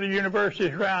many other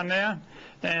universities around there.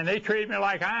 And they treated me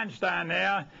like Einstein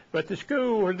there, but the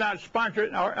school was not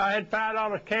sponsored. I had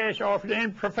 $5 cash offered to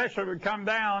any professor would come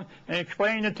down and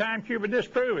explain the Time Cube and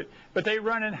disprove it. But they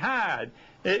run and hide.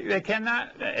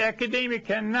 Academia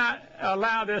cannot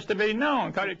allow this to be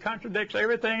known because it contradicts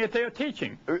everything that they're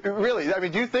teaching. Really? I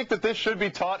mean, do you think that this should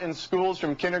be taught in schools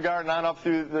from kindergarten on up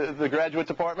through the graduate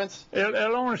departments?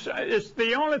 It's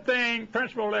the only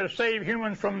principle that'll save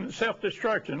humans from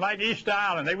self-destruction, like Easter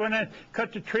Island. They went in,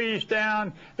 cut the trees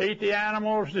down, ate the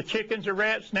animals, the chickens, the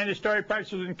rats, and then they started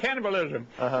practicing cannibalism.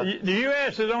 The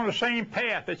U.S. is on the same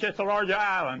path. It's just a larger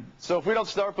island. So if we don't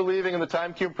start believing in the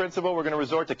Time Cube principle, we're going to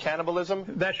resort to cannibalism?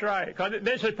 That's right, because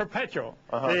this is perpetual.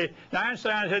 The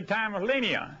Einstein said time was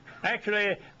linear.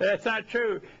 Actually, that's not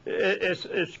true.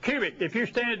 It's cubic. If you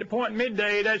stand at the point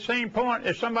midday, that same point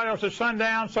is somebody else's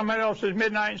sundown, somebody else's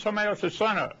midnight, and somebody else's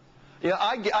sunup. Yeah,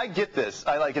 I get this.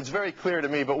 It's very clear to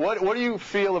me. But what do you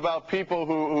feel about people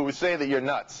who say that you're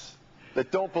nuts,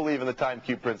 that don't believe in the Time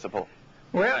Cube principle?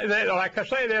 Well, like I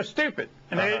say, they're stupid.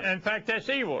 And in fact, that's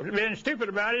evil. Being stupid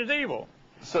about it is evil.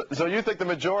 So you think the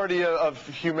majority of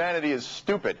humanity is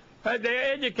stupid?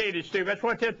 They're educated stupid. That's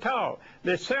what they're taught.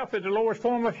 The self is the lowest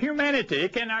form of humanity.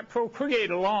 It cannot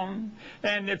procreate alone.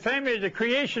 And the family is the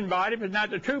creation body, but not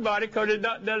the true body because it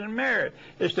doesn't marry.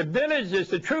 It's the village that's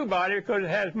the true body because it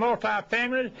has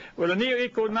multi-families with a near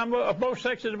equal number of both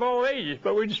sexes of all ages.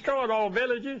 But we destroyed all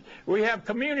villages. We have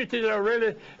communities that are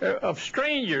really of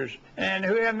strangers and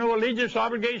who have no allegiance,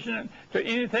 obligation to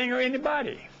anything or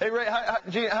anybody. Hey, Ray,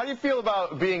 Gene, how do you feel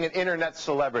about being an internet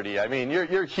celebrity? I mean,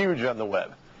 you're huge on the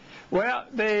web. Well,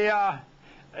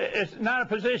 it's not a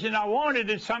position I wanted.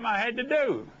 It's something I had to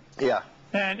do. Yeah.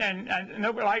 And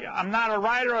nobody, like, I'm not a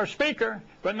writer or speaker,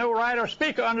 but no writer or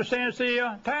speaker understands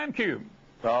the Time Cube.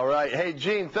 All right. Hey,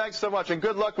 Gene, thanks so much, and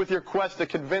good luck with your quest to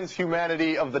convince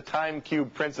humanity of the Time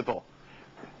Cube principle.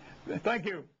 Thank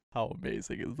you. How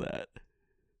amazing is that?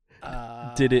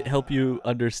 Did it help you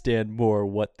understand more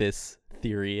what this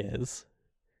theory is?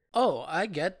 Oh, I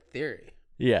get theory.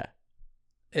 Yeah.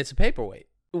 It's a paperweight.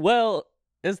 Well,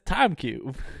 it's Time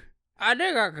Cube. I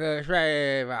think I could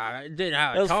say it didn't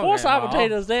have a There's tongue 4 involved.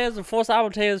 simultaneous. There's 4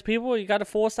 simultaneous people. You got a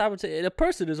 4 simultaneous. A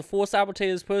person is a 4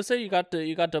 simultaneous person. You got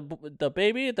the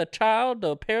baby, the child,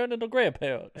 the parent, and the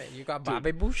grandparent. Hey, you got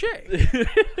Bobby Boucher.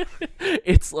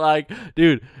 It's like,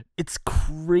 dude, it's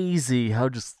crazy how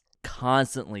just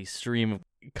constantly stream of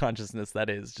consciousness that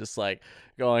is, just like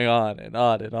going on and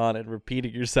on and on and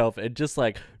repeating yourself, and just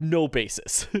like no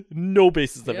basis of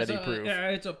any proof.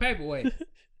 It's a paperweight.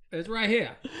 It's right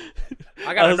here.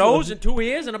 I got a nose and 2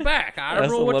 ears and a back. I don't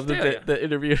know what to tell you. The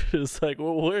interviewer is like,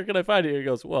 well, where can I find it? He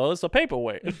goes, well, it's a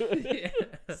paperweight.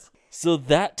 So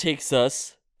that takes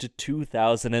us to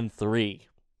 2003.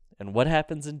 And what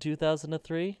happens in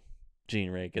 2003? Gene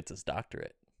Ray gets his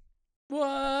doctorate.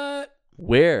 What?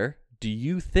 Where do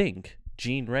you think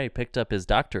Gene Ray picked up his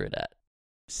doctorate at?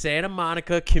 Santa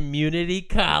Monica Community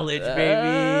College,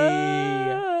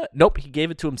 baby. Nope, he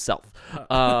gave it to himself.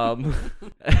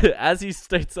 As he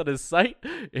states on his site,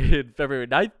 in February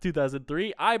 9th,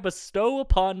 2003, I bestow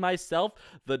upon myself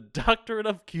the doctorate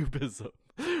of Cubism.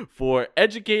 For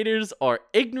educators are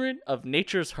ignorant of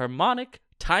nature's harmonic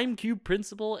time cube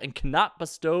principle and cannot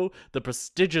bestow the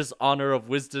prestigious honor of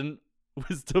wisdom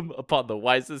upon the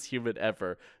wisest human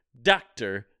ever,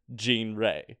 Dr. Gene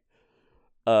Ray.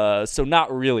 So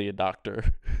not really a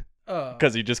doctor.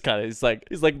 Because he just kind of, he's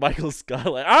like Michael Scott,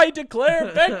 like, I declare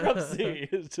bankruptcy.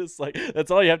 It's just like, that's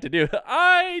all you have to do.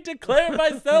 I declare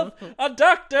myself a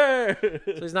doctor.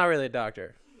 So he's not really a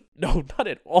doctor. No, not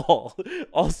at all.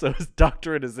 Also, his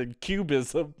doctorate is in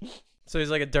cubism. So he's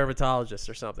like a dermatologist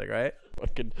or something, right?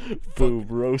 Fucking boom,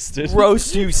 roasted.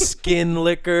 Roast you skin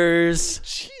lickers.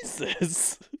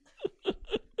 Jesus.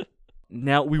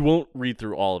 Now, we won't read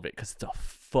through all of it because it's a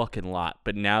fucking lot.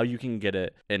 But now you can get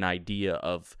an idea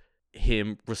of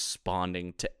him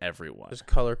responding to everyone. Just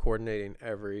color coordinating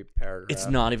every paragraph. It's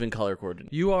not even color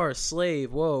coordinated. You are a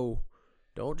slave. Whoa.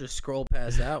 Don't just scroll past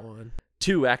past that one.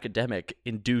 2, academic,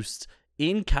 induced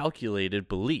incalculated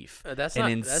belief. That's and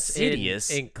not insidious.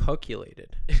 That's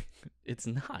incalculated. It's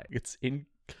not. It's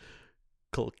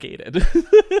inculcated.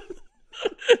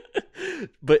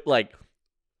 But like,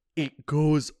 it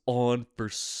goes on for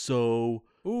so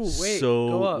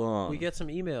Go up. long. We get some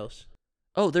emails.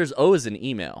 Oh, there's O's in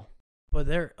email. But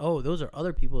those are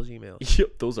other people's emails.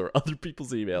 Yep, those are other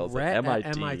people's emails. Rhett at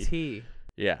at MIT.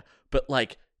 Yeah, but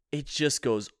like it just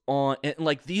goes on, and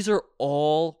like these are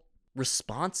all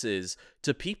responses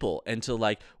to people and to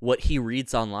like what he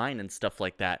reads online and stuff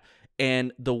like that.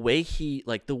 And the way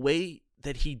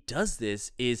that he does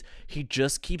this is he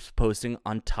just keeps posting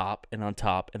on top and on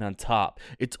top and on top.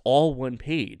 It's all one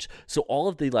page. So all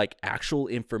of the like actual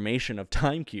information of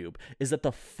TimeCube is at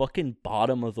the fucking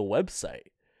bottom of the website.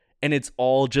 And it's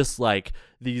all just like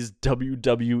these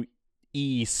WWE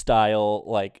style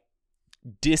like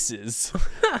disses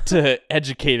to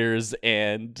educators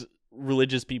and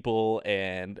religious people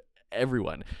and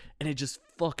everyone. And it just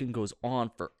fucking goes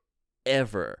on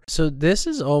forever. So this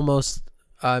is almost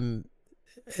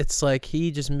it's like he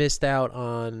just missed out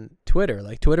on Twitter.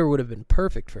 Like Twitter would have been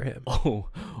perfect for him.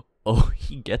 Oh,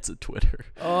 he gets a Twitter.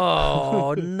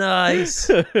 Oh,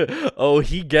 nice. Oh,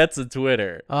 he gets a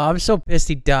Twitter. Oh, I'm so pissed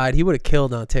he died. He would have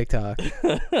killed on TikTok.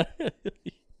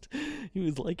 He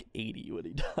was like 80 when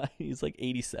he died. He's like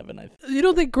 87, I think. You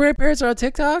don't think grandparents are on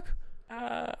TikTok?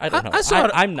 I don't know. I saw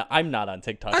it. I'm not on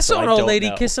TikTok. I so saw an I old don't lady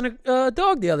know. kissing a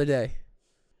dog the other day,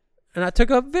 and I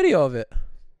took a video of it.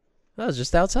 I was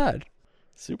just outside.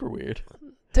 Super weird.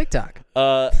 TikTok.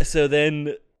 So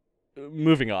then,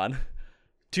 moving on.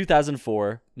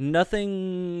 2004.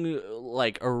 Nothing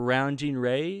like around Gene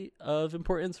Ray of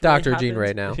importance. Dr. Really Gene Ray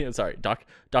happened. now. I'm sorry,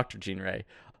 Dr. Gene Ray.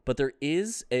 But there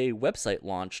is a website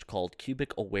launched called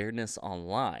Cubic Awareness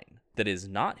Online that is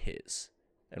not his,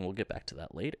 and we'll get back to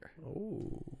that later.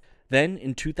 Ooh. Then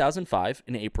in 2005,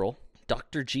 in April,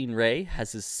 Dr. Gene Ray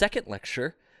has his second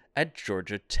lecture at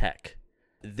Georgia Tech.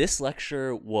 This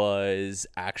lecture was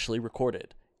actually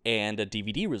recorded, and a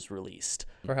DVD was released.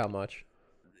 For how much?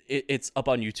 It's up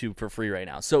on YouTube for free right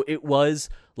now. So it was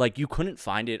like you couldn't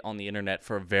find it on the internet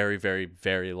for a very, very,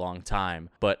 very long time.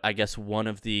 But I guess one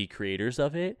of the creators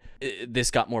of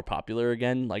this got more popular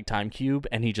again, like TimeCube,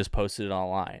 and he just posted it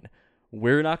online.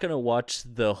 We're not going to watch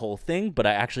the whole thing, but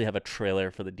I actually have a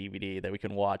trailer for the DVD that we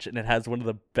can watch, and it has one of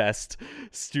the best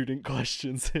student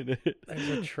questions in it. There's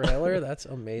a trailer? That's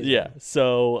amazing. Yeah.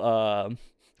 So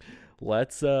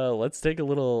let's take a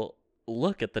little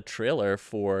look at the trailer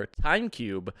for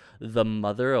TimeCube, the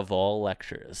mother of all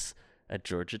lectures at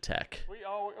Georgia Tech. We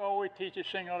always teach a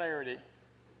singularity.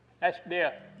 That's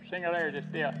death. Singularity is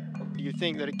death. Do you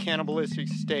think that a cannibalistic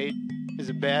state is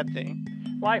a bad thing?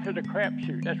 Life is a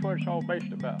crapshoot. That's what it's all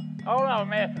based about. All our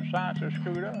math and science are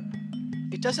screwed up.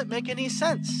 It doesn't make any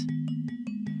sense.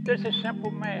 This is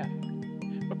simple math.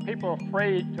 But people are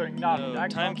afraid to acknowledge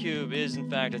it. TimeCube is, in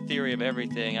fact, a theory of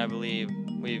everything. I believe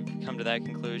we've come to that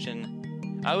conclusion.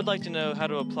 I would like to know how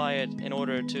to apply it in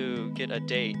order to get a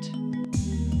date.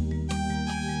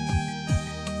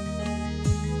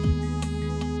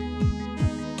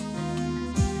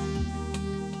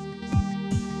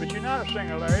 But you're not a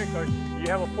singularity because you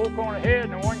have a four-corner head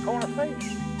and a one-corner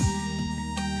face.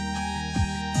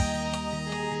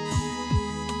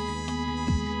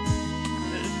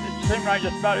 It seems like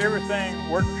just about everything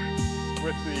works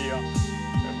with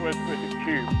the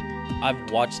cube.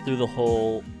 I've watched through the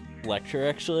whole lecture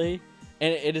actually,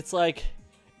 and it's like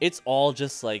it's all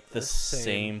just like the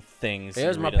same things.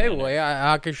 Here's you my read on the paperweight. internet.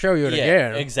 I can show you it Yeah,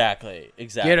 again. exactly.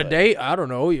 Get a date? I don't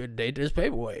know. You date this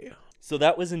paperweight. So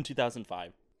that was in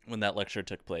 2005 when that lecture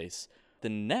took place. The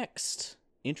next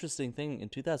interesting thing in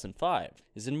 2005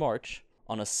 is in March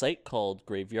on a site called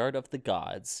Graveyard of the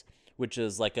Gods, which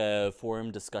is like a forum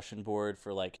discussion board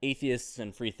for like atheists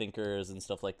and free thinkers and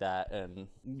stuff like that, and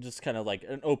just kind of like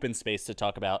an open space to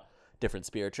talk about different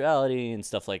spirituality and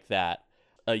stuff like that.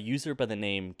 A user by the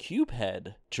name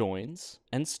Cubehead joins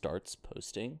and starts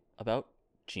posting about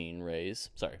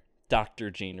Dr.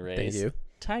 Gene Ray's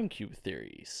TimeCube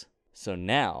theories. So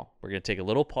now we're going to take a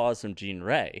little pause from Gene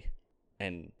Ray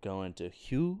and go into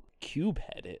who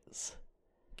Cubehead is.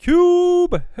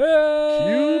 Cubehead.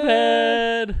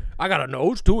 Cubehead! I got a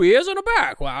nose, 2 ears, and a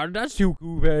back. Wow, that's who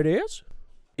Cubehead is.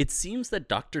 It seems that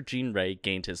Dr. Gene Ray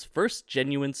gained his first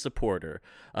genuine supporter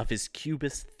of his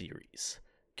cubist theories.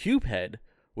 Cubehead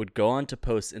would go on to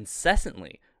post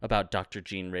incessantly about Dr.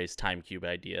 Gene Ray's TimeCube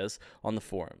ideas on the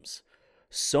forums.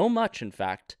 So much, in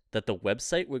fact, that the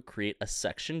website would create a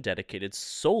section dedicated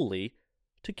solely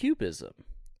to cubism.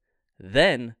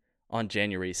 Then, on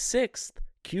January 6th,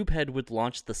 Cubehead would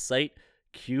launch the site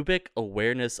Cubic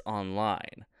Awareness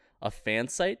Online, a fan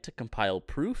site to compile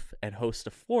proof and host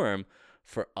a forum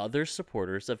for other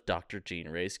supporters of Dr. Gene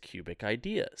Ray's cubic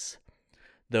ideas.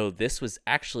 Though this was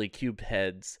actually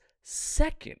Cubehead's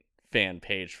second fan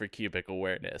page for cubic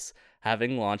awareness,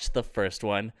 having launched the first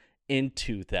one in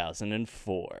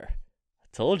 2004. I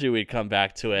told you we'd come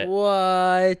back to it.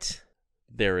 What?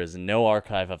 There is no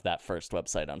archive of that first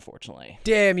website, unfortunately.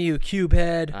 Damn you,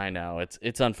 Cubehead. I know,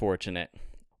 it's unfortunate.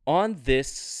 On this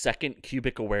second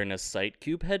cubic awareness site,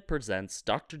 Cubehead presents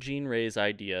Dr. Gene Ray's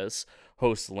ideas,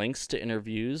 hosts links to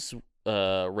interviews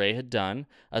Ray had done,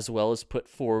 as well as put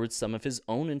forward some of his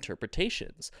own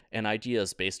interpretations and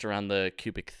ideas based around the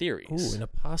cubic theories. Ooh, an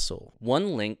apostle.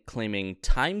 One link claiming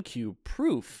time cube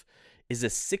proof is a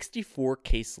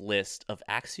 64-case list of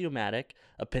axiomatic,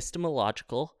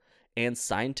 epistemological, and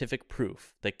scientific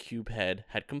proof that Cubehead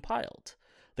had compiled.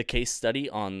 The case study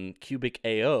on cubic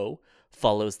AO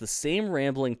follows the same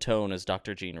rambling tone as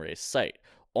Dr. Gene Ray's site,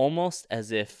 almost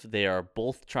as if they are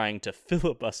both trying to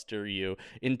filibuster you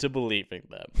into believing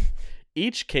them.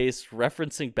 Each case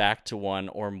referencing back to one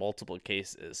or multiple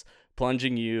cases,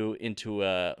 plunging you into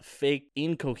a fake,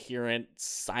 incoherent,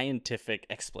 scientific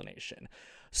explanation.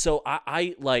 So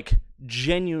I like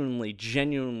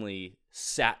genuinely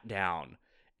sat down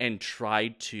and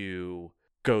tried to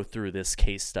go through this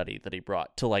case study that he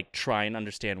brought to like try and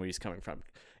understand where he's coming from.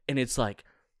 And it's like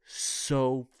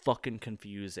so fucking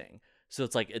confusing. So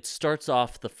it's like it starts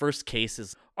off, the first case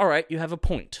is, all right, you have a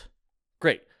point.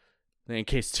 Great. Then in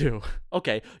case 2,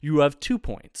 okay, you have 2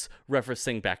 points,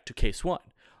 referencing back to case 1.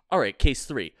 All right, case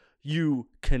 3, you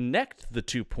connect the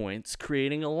 2 points,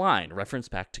 creating a line, reference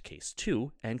back to case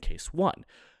 2 and case 1.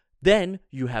 Then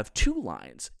you have 2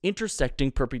 lines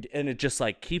intersecting and it just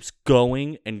like keeps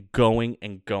going and going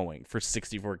and going for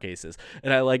 64 cases.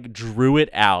 And I like drew it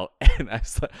out and I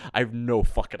was like, I have no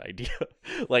fucking idea.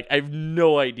 Like I have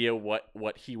no idea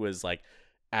what he was like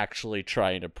actually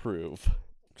trying to prove.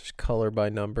 Just color by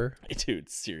number. Dude,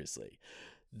 seriously.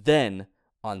 Then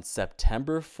on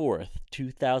September 4th,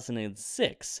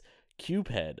 2006,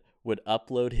 Cubehead would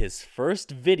upload his first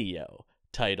video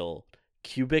titled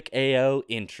Cubic AO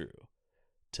Intro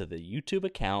to the YouTube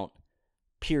account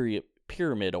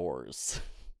Pyramid Ores.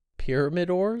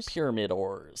 Pyramid Ores? Pyramid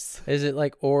Ores. Is it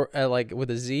like like with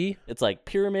a Z? It's like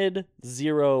Pyramid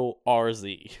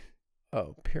 0RZ.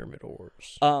 Oh, Pyramid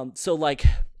Ores. So like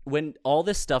when all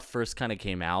this stuff first kind of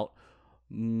came out,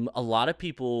 a lot of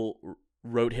people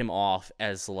wrote him off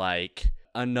as like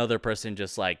another person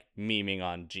just like memeing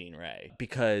on Gene Ray,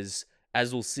 because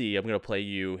as we'll see, I'm going to play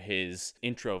you his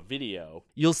intro video.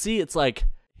 You'll see it's like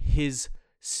his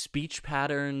speech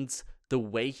patterns, the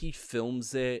way he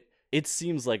films it, it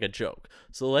seems like a joke.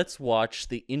 So let's watch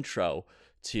the intro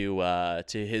to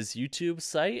his YouTube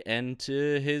site and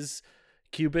to his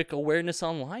Cubic Awareness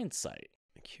Online site.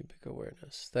 Cubic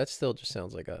Awareness. That still just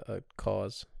sounds like a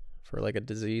cause for like a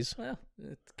disease. Well,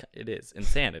 it is.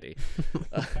 Insanity.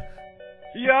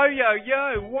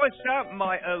 Yo, what's up,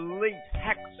 my elite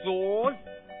hacksaws?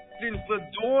 Since the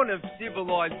dawn of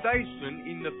civilization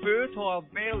in the fertile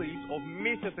valleys of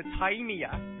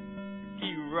Mesopotamia,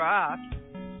 Iraq,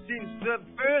 since the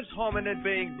first hominid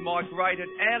beings migrated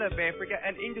out of Africa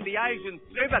and into the Asian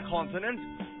supercontinent,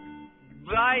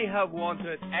 they have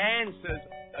wanted answers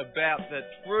about the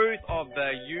truth of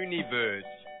the universe.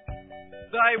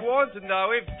 They want to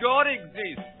know if God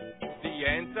exists. The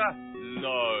answer,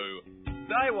 no.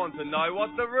 They want to know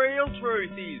what the real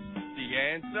truth is. The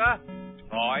answer,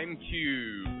 Time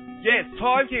Cube. Yes,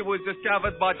 Time Cube was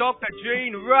discovered by Dr.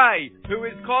 Gene Ray, who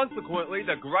is consequently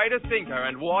the greatest thinker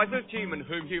and wisest human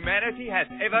whom humanity has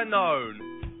ever known.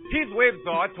 His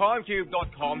website,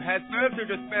 timecube.com, has served to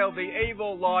dispel the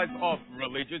evil lies of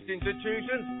religious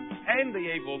institutions and the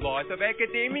evil lies of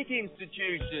academic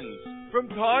institutions. From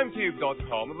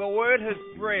timecube.com, the word has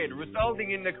spread,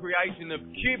 resulting in the creation of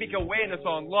Cubic Awareness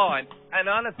Online, an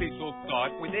unofficial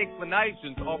site with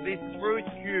explanations of this Truth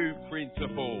Cube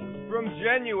principle. From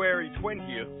January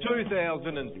 20th,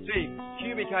 2006,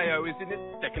 Cubic AO is in its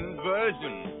second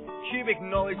version. Cubic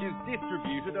knowledge is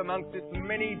distributed amongst its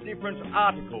many different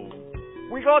articles.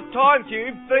 We got Time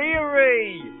Cube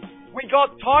theory! We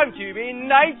got Time Cube in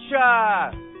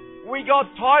nature! We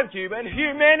got Time Cube and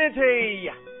humanity!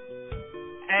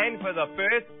 And for the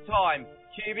first time,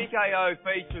 Cubic AO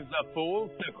features a full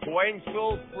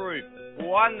sequential proof,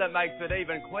 one that makes it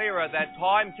even clearer that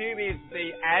Time Cube is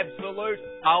the absolute,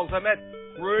 ultimate,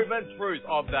 proven truth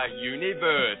of the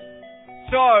universe.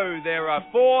 So, there are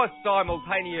 4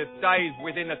 simultaneous days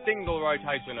within a single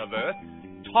rotation of Earth.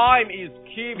 Time is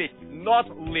cubic, not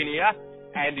linear,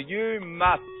 and you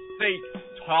must seek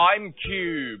Time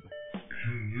Cube.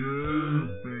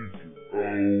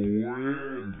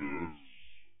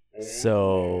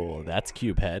 So that's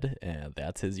Cubehead, and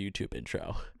that's his YouTube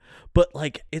intro. But,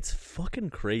 like, it's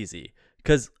fucking crazy.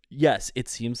 Because, yes, it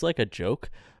seems like a joke,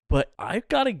 but I've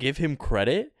got to give him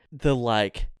credit. The,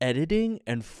 like, editing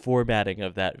and formatting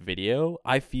of that video,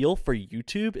 I feel for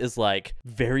YouTube is, like,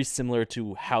 very similar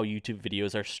to how YouTube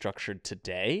videos are structured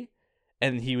today.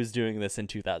 And he was doing this in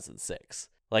 2006.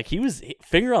 Like, he was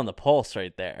finger on the pulse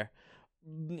right there.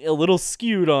 A little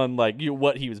skewed on, like,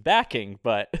 what he was backing,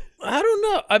 but I don't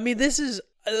know. I mean, this is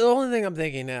the only thing I'm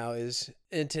thinking now is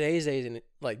in today's day and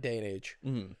age,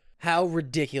 how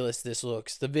ridiculous this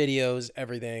looks. The videos,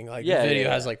 everything. Like, the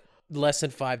video has like less than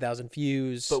 5,000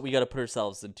 views. But we got to put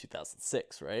ourselves in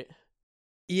 2006, right?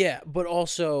 Yeah, but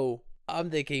also I'm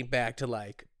thinking back to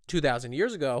like 2,000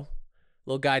 years ago.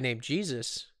 Little guy named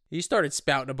Jesus. He started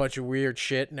spouting a bunch of weird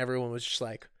shit, and everyone was just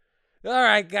like, all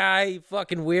right, guy, you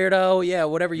fucking weirdo. Yeah,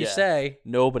 whatever you say.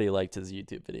 Nobody liked his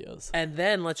YouTube videos. And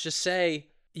then let's just say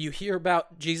you hear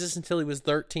about Jesus until he was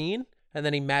 13, and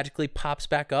then he magically pops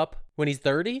back up when he's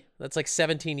 30. That's like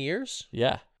 17 years.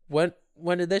 Yeah. When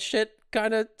did this shit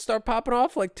kind of start popping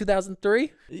off? Like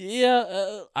 2003?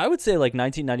 Yeah, I would say like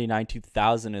 1999,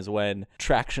 2000 is when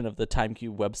traction of the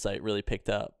TimeCube website really picked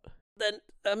up. Then,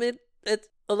 I mean, it's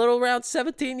a little around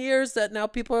 17 years that now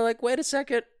people are like, wait a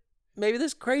second. Maybe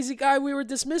this crazy guy we were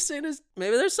dismissing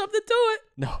maybe there's something to it.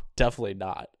 No, definitely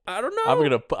not. I don't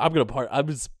know. I'm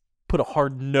just put a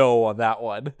hard no on that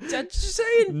one. That's just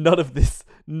saying.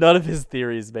 None of his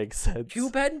theories make sense.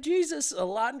 Cubehead and Jesus, a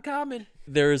lot in common.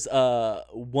 There's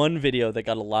one video that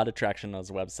got a lot of traction on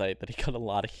his website that he got a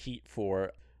lot of heat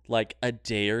for. Like a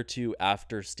day or two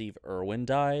after Steve Irwin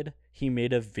died, he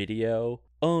made a video.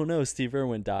 Oh no, Steve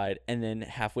Irwin died. And then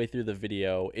halfway through the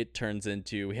video, it turns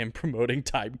into him promoting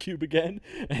TimeCube again.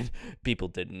 And people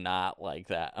did not like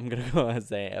that. I'm going to go and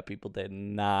say it. People did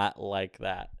not like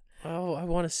that. Oh, I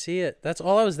want to see it. That's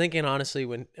all I was thinking, honestly,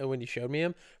 when you showed me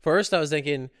him. First, I was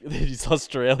thinking... He's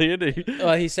Australian?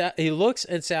 He looks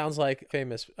and sounds like a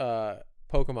famous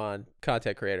Pokemon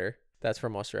content creator. That's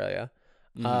from Australia.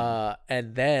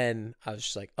 And then I was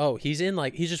just like, oh, he's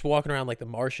just walking around like the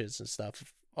marshes and stuff.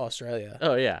 Australia.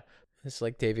 Oh yeah, it's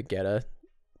like David Guetta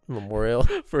Memorial.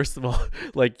 First of all,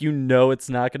 like, it's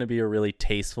not going to be a really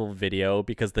tasteful video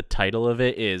because the title of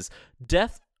it is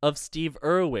Death of Steve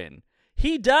Irwin.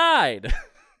 He died.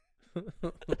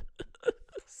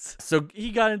 So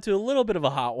he got into a little bit of a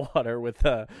hot water with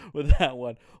that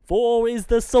one. 4 is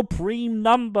the supreme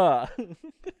number.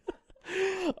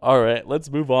 All right, let's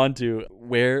move on to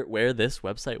where this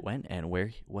website went and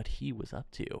what he was up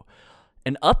to.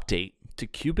 An update to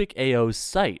Cubic AO's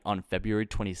site on February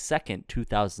 22nd,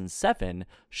 2007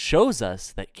 shows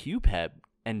us that Cubehead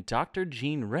and Dr.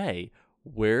 Gene Ray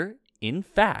were, in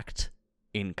fact,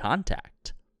 in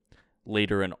contact.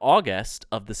 Later in August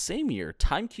of the same year,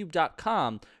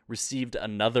 TimeCube.com received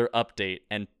another update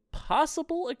and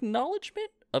possible acknowledgement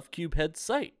of Cubehead's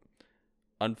site.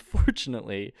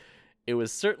 Unfortunately, it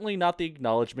was certainly not the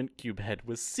acknowledgement Cubehead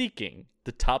was seeking.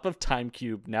 The top of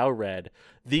TimeCube now read,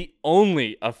 the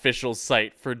only official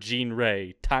site for Gene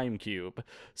Ray, TimeCube.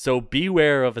 So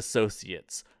beware of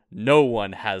associates. No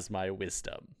one has my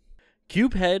wisdom.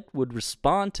 Cubehead would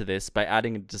respond to this by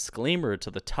adding a disclaimer to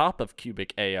the top of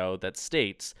Cubic AO that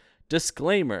states,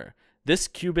 disclaimer, this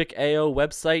Cubic AO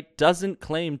website doesn't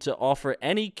claim to offer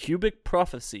any cubic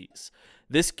prophecies.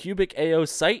 This Cubic AO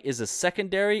site is a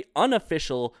secondary,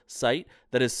 unofficial site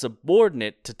that is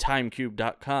subordinate to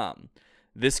TimeCube.com.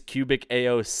 This Cubic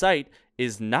AO site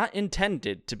is not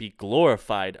intended to be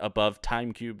glorified above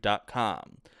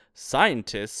TimeCube.com.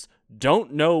 Scientists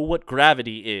don't know what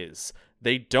gravity is.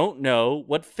 They don't know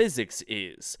what physics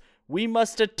is. We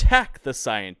must attack the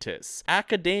scientists,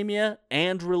 academia,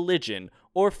 and religion,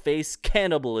 or face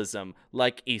cannibalism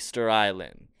like Easter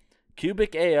Island.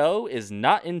 Cubic AO is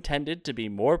not intended to be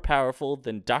more powerful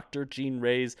than Dr. Gene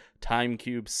Ray's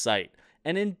TimeCube site,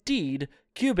 and indeed,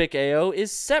 Cubic AO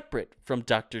is separate from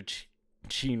Dr.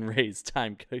 Gene Ray's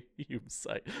TimeCube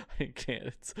site. I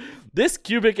can't. This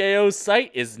Cubic AO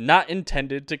site is not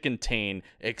intended to contain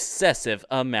excessive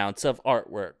amounts of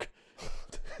artwork.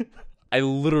 I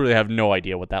literally have no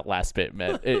idea what that last bit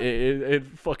meant. It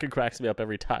fucking cracks me up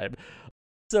every time.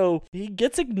 So he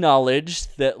gets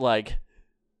acknowledged that like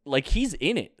he's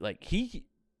in it. Like, he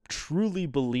truly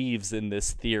believes in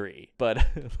this theory. But,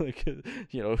 like,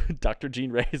 Dr.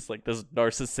 Gene Ray is like this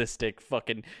narcissistic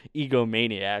fucking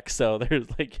egomaniac. So there's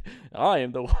like, I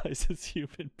am the wisest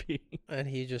human being. And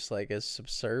he just like is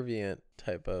subservient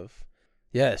type of,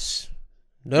 yes.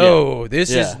 No, this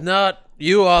is not,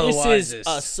 you are the wisest. This is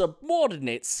a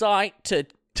subordinate site to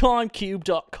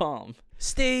timecube.com.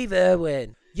 Steve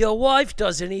Irwin, your wife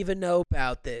doesn't even know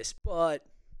about this, but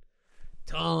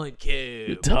Time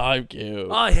Cube. Time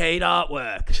Cube. I hate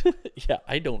artwork. Yeah,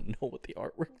 I don't know what the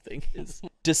artwork thing is.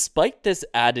 Despite this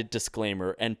added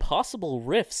disclaimer and possible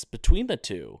rifts between the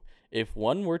two, if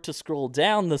one were to scroll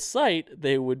down the site,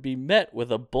 they would be met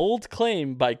with a bold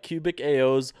claim by Cubic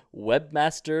AO's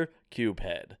webmaster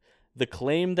Cubehead. The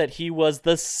claim that he was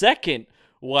the second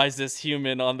wisest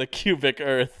human on the cubic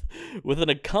earth, with an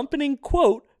accompanying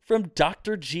quote from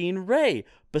Dr. Jean Ray,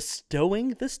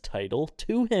 bestowing this title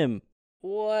to him.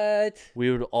 What?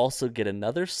 We would also get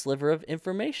another sliver of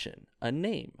information, a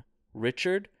name,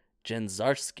 Richard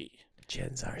Jędrzejewski.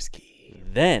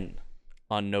 Then,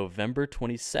 on November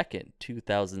 22nd,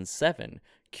 2007,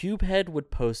 Cubehead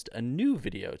would post a new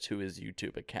video to his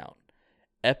YouTube account.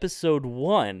 Episode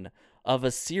 1 of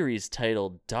a series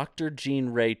titled Dr. Jean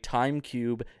Ray Time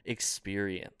Cube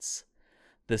Experience.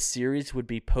 The series would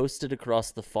be posted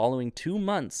across the following 2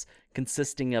 months,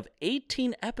 consisting of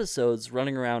 18 episodes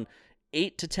running around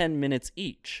 8 to 10 minutes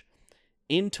each.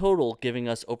 In total, giving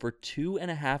us over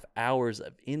 2.5 hours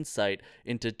of insight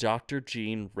into Dr.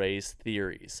 Jean Ray's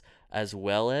theories, as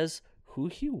well as who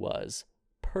he was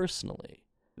personally.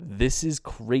 This is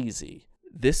crazy.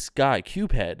 This guy,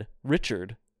 Cubehead,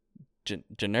 Richard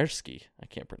Jędrzejewski, I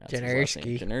can't pronounce his last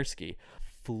name, Jędrzejewski,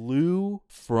 flew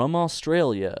from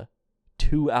Australia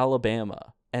to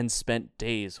Alabama and spent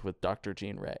days with Dr.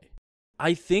 Jean Ray.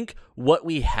 I think what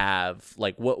we have,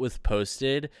 like what was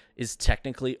posted, is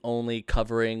technically only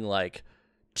covering like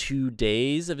 2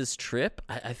 days of his trip.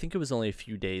 I think it was only a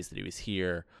few days that he was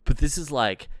here, but this is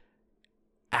like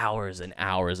hours and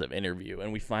hours of interview,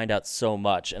 and we find out so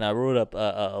much. And I wrote up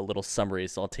a little summary,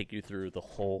 so I'll take you through the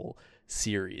whole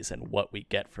series and what we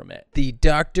get from it. The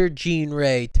Dr. Jean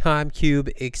Ray Time Cube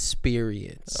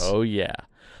Experience. Oh yeah.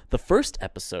 The first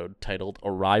episode, titled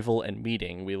Arrival and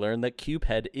Meeting, we learn that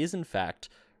Cubehead is in fact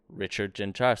Richard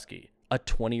Jędrzejewski, a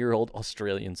 20-year-old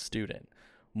Australian student.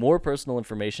 More personal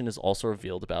information is also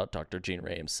revealed about Dr. Jean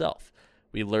Ray himself.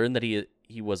 We learn that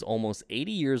he was almost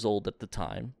 80 years old at the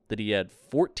time, that he had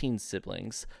 14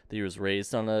 siblings, that he was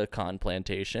raised on a cotton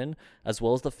plantation, as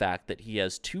well as the fact that he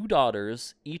has 2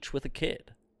 daughters, each with a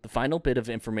kid. The final bit of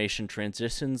information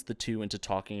transitions the two into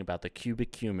talking about the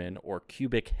cubic human or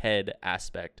cubic head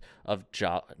aspect of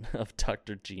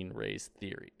Dr. Jean Ray's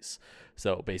theories.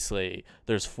 So basically,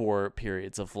 there's 4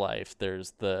 periods of life.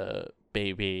 There's the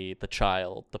baby, the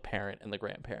child, the parent, and the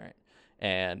grandparent.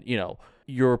 And, you know,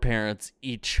 your parents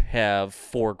each have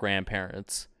 4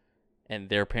 grandparents, and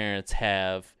their parents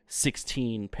have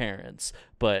 16 parents,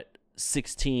 but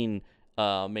 16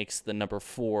 makes the number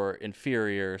 4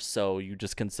 inferior, so you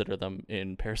just consider them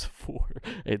in pairs of 4.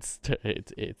 It's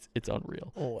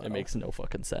unreal. Oh, wow. It makes no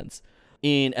fucking sense.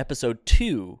 In episode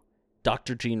 2,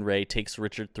 Dr. Jean Ray takes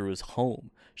Richard through his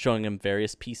home, showing him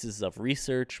various pieces of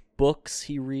research, books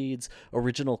he reads,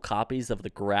 original copies of the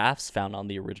graphs found on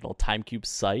the original TimeCube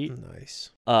site.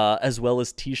 Nice. As well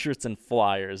as t-shirts and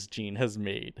flyers Gene has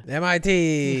made.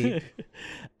 MIT!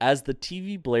 As the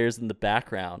TV blares in the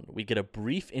background, we get a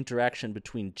brief interaction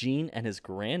between Gene and his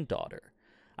granddaughter.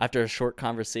 After a short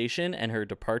conversation and her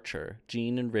departure,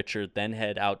 Gene and Richard then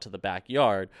head out to the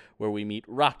backyard where we meet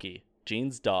Rocky,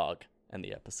 Gene's dog, and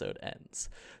the episode ends.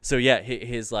 So yeah,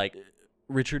 his like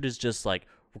Richard is just like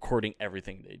recording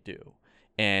everything they do,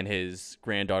 and his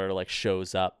granddaughter like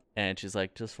shows up and she's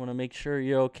like, just want to make sure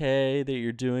you're okay, that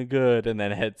you're doing good, and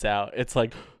then heads out. It's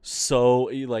like so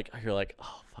you're like,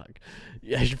 oh fuck,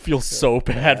 yeah, you feel so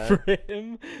bad for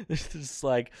him. It's just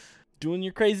like, doing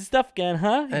your crazy stuff again,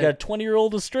 huh? You got a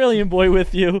 20-year-old Australian boy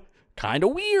with you. Kind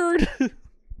of weird.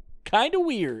 Kind of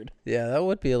weird. Yeah, that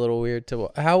would be a little weird to.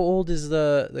 How old is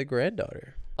the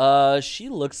granddaughter? She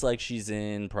looks like she's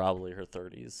in probably her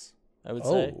 30s, I would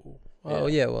say. Oh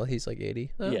yeah, well he's like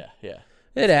 80. Oh. Yeah.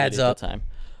 It adds up. Time.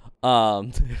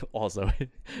 Also,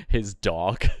 his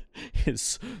dog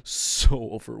is so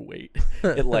overweight.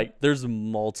 It like there's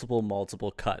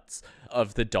multiple cuts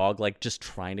of the dog like just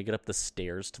trying to get up the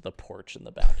stairs to the porch in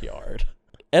the backyard.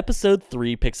 Episode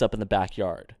 3 picks up in the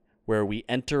backyard, where we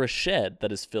enter a shed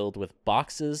that is filled with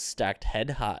boxes stacked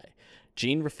head high.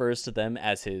 Gene refers to them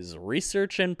as his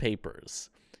research and papers.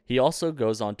 He also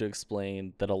goes on to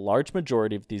explain that a large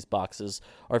majority of these boxes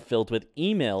are filled with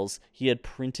emails he had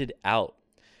printed out.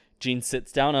 Gene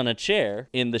sits down on a chair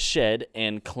in the shed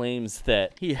and claims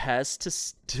that he has to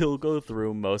still go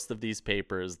through most of these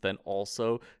papers, then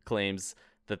also claims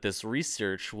that this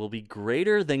research will be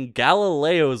greater than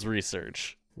Galileo's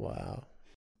research. Wow.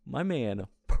 My man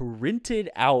printed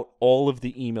out all of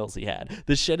the emails he had.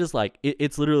 The shed is like,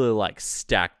 it's literally like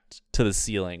stacked to the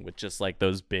ceiling with just like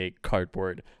those big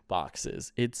cardboard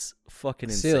boxes. It's fucking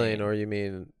insane. Ceiling, or you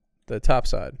mean the top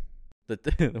side?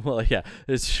 Well, yeah,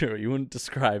 it's true. You wouldn't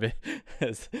describe it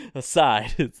as a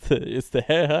side. It's the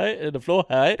head height and the floor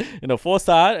height and the floor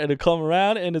side, and it come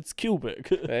around and it's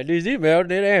cubic. And these emails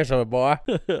didn't answer, boy.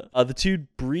 The two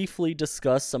briefly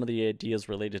discuss some of the ideas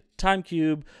related to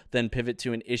TimeCube, then pivot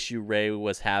to an issue Ray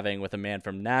was having with a man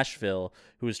from Nashville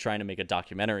who was trying to make a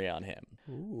documentary on him.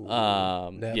 Ooh,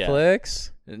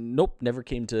 Netflix? Yeah. Nope, never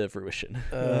came to fruition.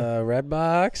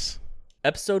 Redbox?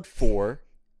 Episode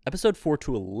 4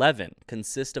 to 11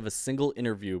 consist of a single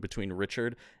interview between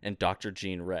Richard and Dr.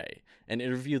 Jean Ray, an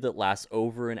interview that lasts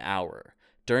over an hour.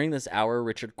 During this hour,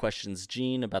 Richard questions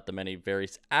Jean about the many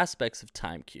various aspects of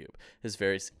TimeCube, his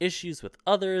various issues with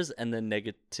others, and the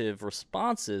negative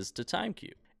responses to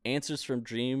TimeCube. Answers from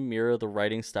Jean mirror the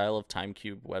writing style of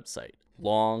TimeCube website,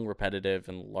 long, repetitive,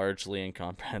 and largely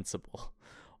incomprehensible.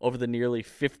 Over the nearly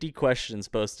 50 questions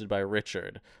posted by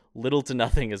Richard, little to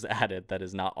nothing is added that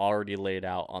is not already laid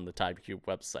out on the TimeCube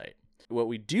website. What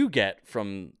we do get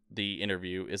from the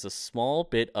interview is a small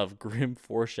bit of grim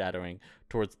foreshadowing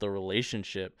towards the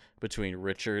relationship between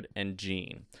Richard and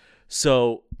Jean.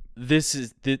 So this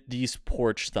is these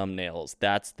porch thumbnails.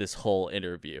 That's this whole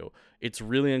interview. It's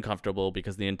really uncomfortable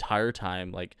because the entire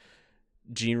time, like,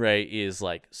 Jean Ray is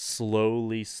like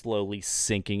slowly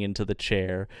sinking into the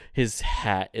chair. His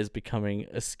hat is becoming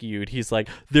askewed. He's like,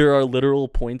 there are literal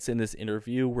points in this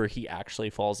interview where he actually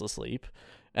falls asleep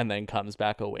and then comes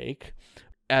back awake.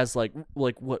 As like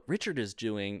what Richard is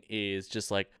doing is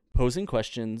just like posing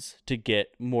questions to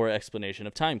get more explanation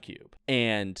of TimeCube.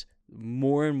 And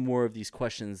more of these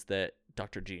questions that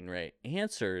Dr. Jean Ray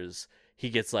answers, he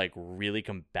gets like really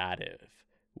combative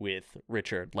with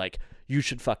Richard, like, you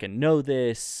should fucking know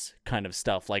this kind of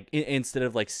stuff. Like, instead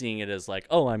of like seeing it as like,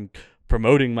 oh, I'm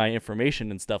promoting my information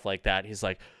and stuff like that, he's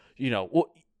like, you know,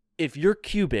 well, if you're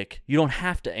cubic, you don't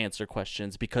have to answer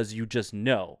questions because you just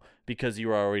know, because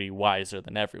you're already wiser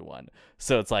than everyone.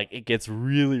 So it's like, it gets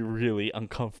really, really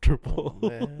uncomfortable.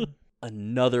 Oh,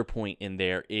 another point in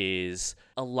there is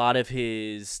a lot of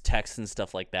his texts and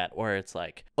stuff like that, where it's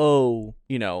like, oh,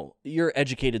 you know, you're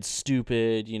educated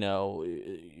stupid, you know,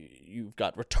 you've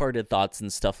got retarded thoughts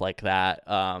and stuff like that.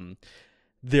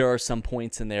 There are some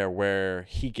points in there where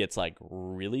he gets like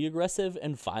really aggressive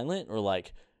and violent, or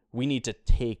like, we need to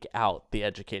take out the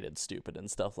educated stupid and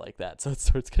stuff like that. So it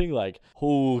starts getting like,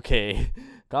 okay,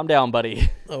 calm down, buddy.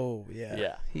 Oh, yeah.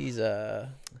 Yeah. He's that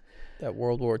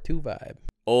World War II vibe.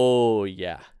 Oh,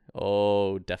 yeah.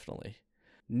 Oh, definitely.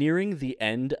 Nearing the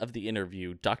end of the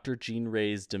interview, Dr. Jean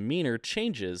Ray's demeanor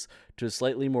changes to a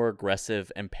slightly more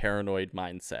aggressive and paranoid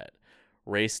mindset.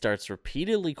 Ray starts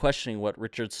repeatedly questioning what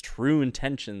Richard's true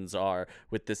intentions are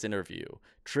with this interview,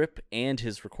 Trip, and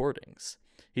his recordings.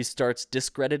 He starts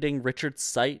discrediting Richard's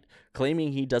site,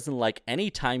 claiming he doesn't like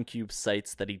any TimeCube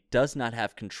sites that he does not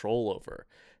have control over,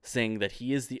 saying that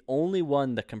he is the only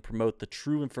one that can promote the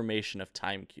true information of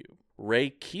TimeCube.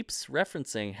 Ray keeps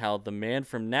referencing how the man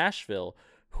from Nashville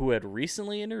who had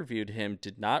recently interviewed him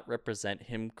did not represent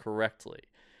him correctly.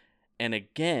 And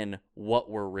again, what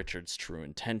were Richard's true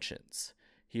intentions?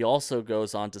 He also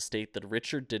goes on to state that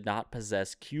Richard did not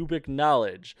possess cubic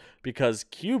knowledge because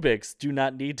cubics do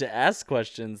not need to ask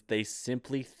questions, they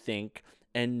simply think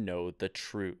and know the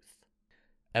truth.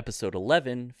 Episode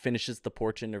 11 finishes the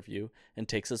porch interview and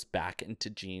takes us back into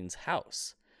Jean's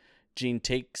house. Jean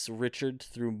takes Richard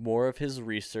through more of his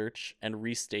research and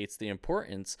restates the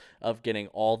importance of getting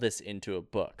all this into a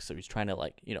book. So he's trying to,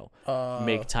 like, you know,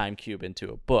 make TimeCube into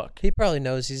a book. He probably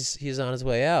knows he's on his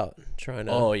way out, trying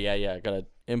to. Oh, yeah. Gotta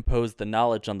impose the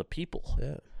knowledge on the people.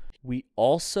 Yeah. We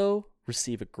also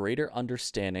receive a greater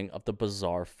understanding of the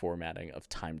bizarre formatting of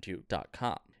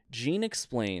TimeCube.com. Jean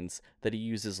explains that he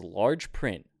uses large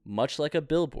print, much like a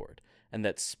billboard, and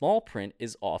that small print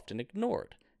is often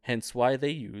ignored. Hence why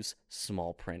they use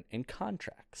small print in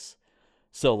contracts.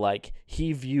 So, like,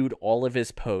 he viewed all of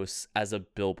his posts as a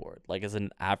billboard, like as an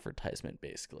advertisement,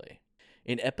 basically.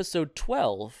 In episode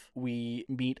 12, we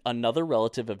meet another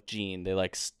relative of Jean. They,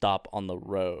 like, stop on the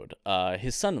road.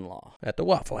 His son-in-law. At the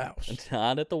Waffle House.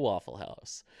 Not at the Waffle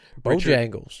House.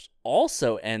 Bojangles.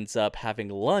 Also ends up having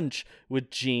lunch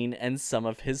with Jean and some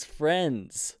of his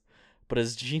friends. But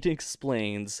as Jean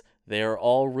explains, they are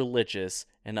all religious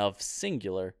and of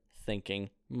singular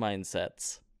thinking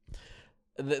mindsets.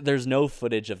 There's no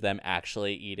footage of them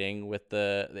actually eating with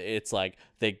it's like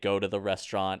they go to the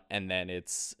restaurant and then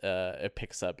it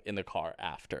picks up in the car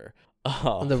after.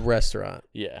 The restaurant.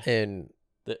 Yeah. And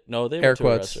no, they air went to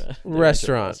quotes, a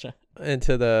restaurant. restaurant.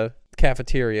 into the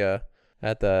cafeteria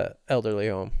at the elderly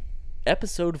home.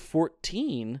 Episode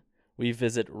 14, we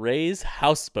visit Ray's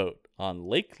houseboat on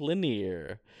Lake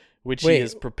Lanier, which he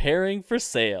is preparing for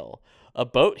sale. A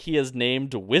boat he has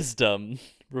named Wisdom,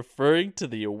 referring to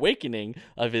the awakening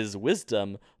of his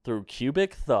wisdom through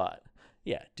cubic thought.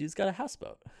 Yeah, dude's got a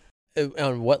houseboat.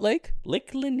 On what lake?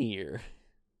 Lake Lanier.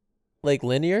 Lake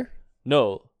Lanier?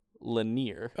 No,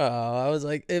 Lanier. Oh, I was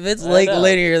like, if it's Lake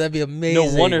Lanier, that'd be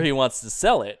amazing. No wonder he wants to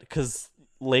sell it, because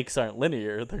lakes aren't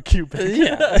linear, they're cubic.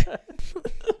 Yeah.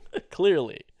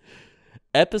 Clearly.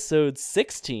 Episode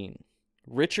 16.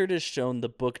 Richard is shown the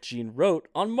book Gene wrote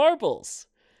on marbles,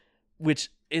 which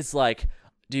is like,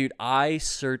 dude, I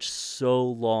searched so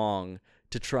long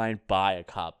to try and buy a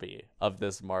copy of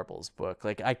this marbles book.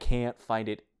 Like, I can't find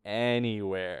it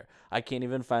anywhere. I can't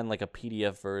even find like a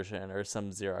PDF version or some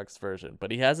Xerox version,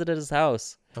 but he has it at his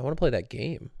house. I want to play that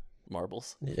game.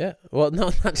 Marbles. Yeah. Well,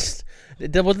 no, not just.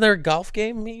 Wasn't there a golf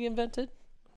game he invented?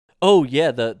 Oh,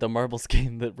 yeah, the marbles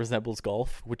game that resembles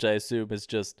golf, which I assume is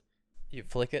just... You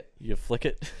flick it? You flick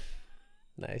it.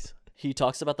 Nice. He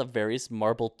talks about the various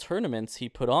marble tournaments he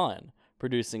put on,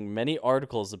 producing many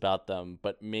articles about them,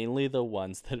 but mainly the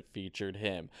ones that featured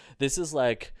him. This is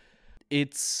like...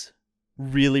 It's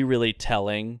really, really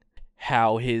telling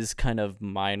how his kind of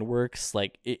mind works.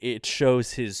 Like, it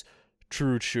shows his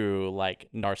true, like,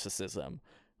 narcissism.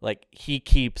 Like, he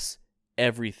keeps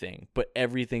everything, but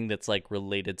everything that's like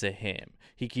related to him.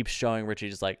 He keeps showing Richie,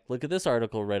 just like, look at this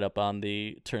article right up on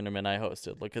the tournament I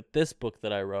hosted. Look at this book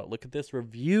that I wrote. Look at this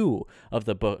review of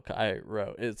the book I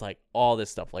wrote. It's like all this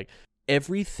stuff. Like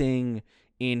everything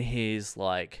in his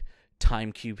like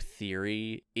time cube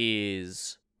theory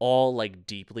is all like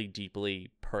deeply, deeply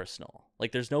personal.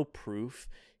 Like there's no proof.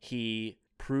 He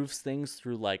proves things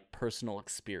through like personal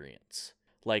experience.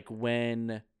 Like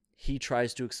when he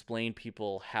tries to explain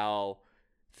people how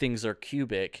things are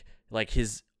cubic, like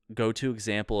his go-to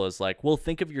example is like, well,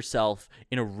 think of yourself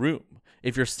in a room.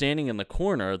 If you're standing in the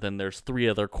corner, then there's 3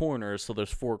 other corners, so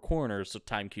there's 4 corners, so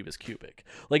time cube is cubic.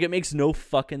 Like, it makes no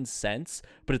fucking sense,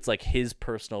 but it's like his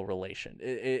personal relation.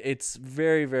 It's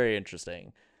very, very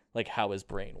interesting, like how his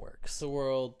brain works. The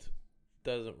world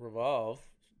doesn't revolve.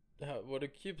 What do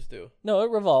cubes do? No,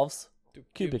 it revolves. Do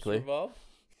cubically. Cubes revolve?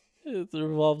 It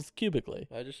revolves cubically.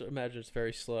 I just imagine it's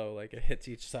very slow. Like it hits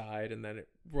each side and then it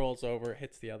rolls over,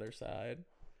 hits the other side.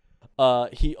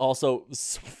 He also,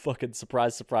 fucking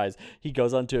surprise, he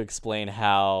goes on to explain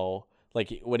how,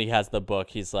 like, when he has the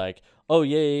book, he's like, oh,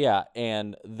 yeah,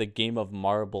 and the game of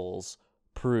marbles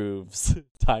proves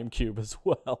time cube as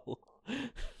well.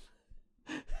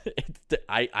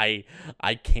 I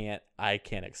can't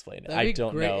explain it. That'd be I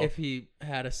don't great know. if he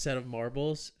had a set of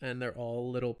marbles and they're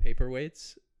all little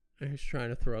paperweights and he's trying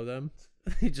to throw them.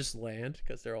 They just land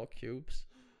because they're all cubes.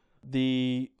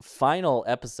 The final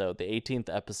episode, the 18th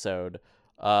episode,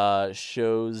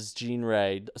 shows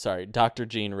Dr.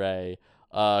 Gene Ray,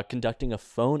 conducting a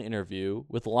phone interview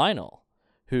with Lionel,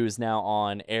 who's now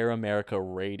on Air America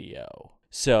Radio.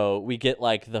 So we get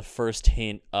like the first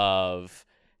hint of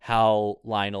how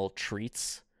Lionel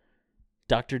treats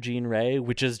Dr. Gene Ray,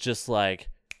 which is just like,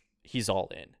 he's all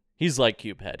in. He's like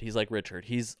Cubehead. He's like Richard.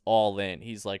 He's all in.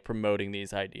 He's like promoting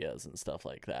these ideas and stuff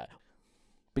like that.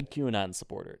 Big QAnon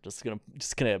supporter. Just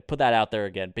gonna put that out there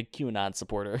again. Big QAnon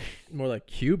supporter. More like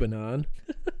Cubanon.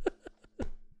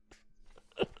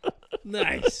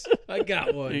 Nice. I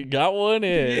got one. You got one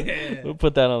in. Yeah. We'll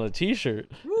put that on a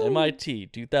t-shirt. Woo. MIT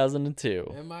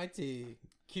 2002. MIT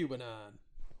Cubanon.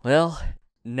 Well,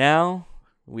 now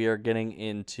we are getting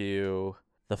into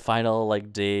the final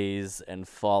like days and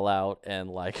fallout and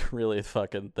like really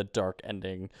fucking the dark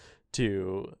ending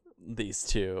to these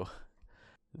two.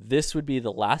 This would be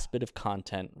the last bit of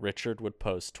content Richard would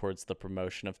post towards the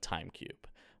promotion of TimeCube,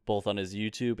 both on his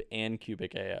YouTube and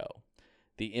Cubic AO.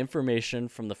 The information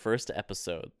from the first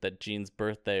episode that Gene's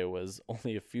birthday was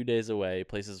only a few days away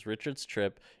places Richard's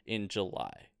trip in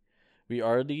July. We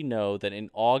already know that in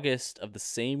August of the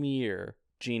same year,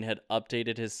 Gene had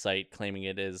updated his site claiming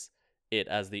it as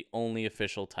the only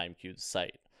official TimeCube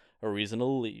site. A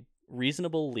reasonable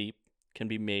leap can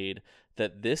be made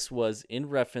that this was in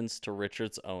reference to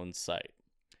Richard's own site.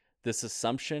 This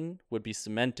assumption would be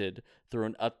cemented through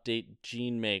an update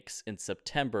Gene makes in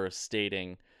September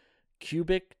stating,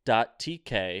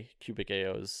 Cubic.tk, Cubic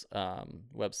AO's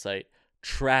website,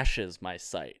 trashes my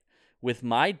site with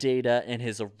my data and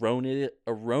his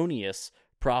erroneous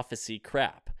prophecy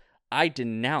crap. I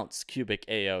denounce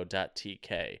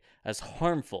CubicAO.tk as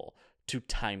harmful to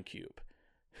TimeCube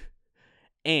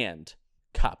and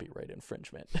copyright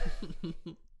infringement.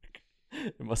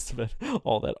 It must have been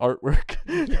all that artwork.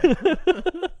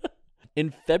 In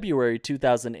February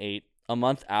 2008, a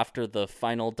month after the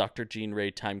final Dr. Gene Ray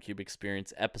TimeCube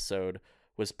Experience episode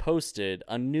was posted,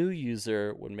 a new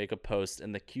user would make a post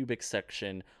in the Cubic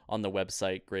section on the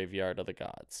website Graveyard of the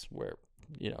Gods, where,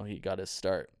 he got his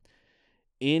start.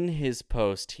 In his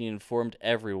post, he informed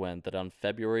everyone that on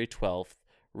February 12th,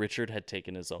 Richard had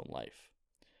taken his own life.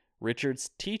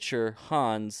 Richard's teacher,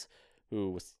 Hans,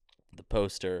 who was the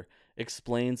poster,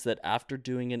 explains that after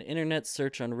doing an internet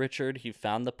search on Richard, he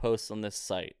found the post on this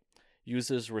site.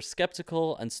 Users were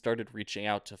skeptical and started reaching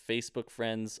out to Facebook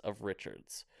friends of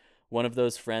Richard's. One of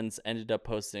those friends ended up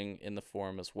posting in the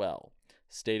forum as well,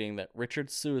 stating that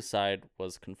Richard's suicide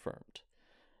was confirmed.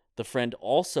 The friend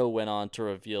also went on to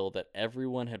reveal that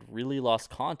everyone had really lost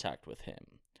contact with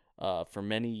him for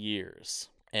many years,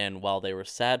 and while they were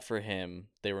sad for him,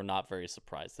 they were not very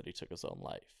surprised that he took his own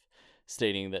life,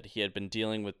 stating that he had been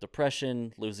dealing with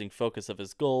depression, losing focus of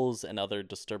his goals, and other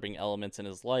disturbing elements in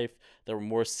his life that were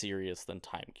more serious than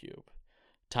TimeCube.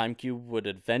 TimeCube would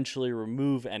eventually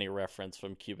remove any reference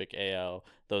from Cubic AO,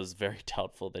 though it was very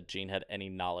doubtful that Gene had any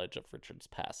knowledge of Richard's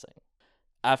passing.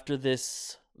 After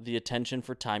this, the attention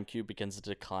for TimeCube begins to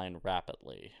decline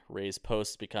rapidly. Ray's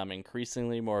posts become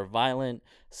increasingly more violent,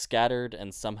 scattered,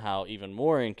 and somehow even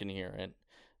more incoherent.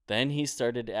 Then he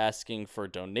started asking for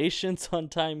donations on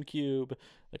TimeCube.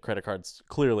 The credit cards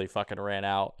clearly fucking ran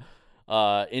out.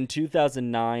 In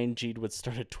 2009, Gene would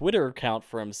start a Twitter account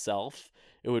for himself.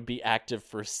 It would be active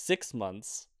for 6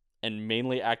 months and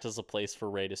mainly act as a place for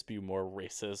Ray to spew more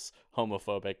racist,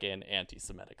 homophobic, and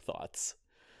anti-Semitic thoughts.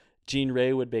 Gene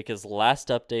Ray would make his last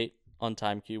update on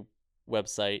TimeCube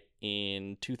website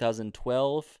in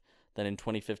 2012. Then in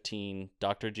 2015,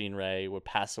 Dr. Gene Ray would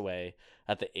pass away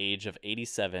at the age of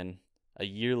 87. A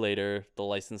year later, the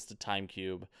license to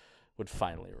TimeCube would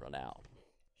finally run out.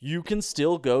 You can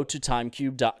still go to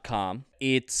timecube.com.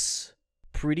 It's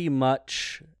pretty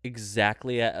much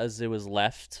exactly as it was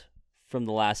left from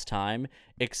the last time,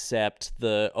 except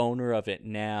the owner of it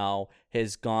now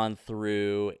has gone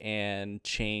through and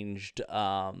changed,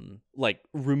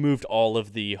 removed all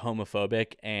of the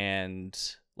homophobic and,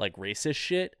 racist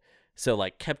shit. So,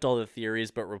 kept all the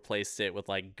theories, but replaced it with,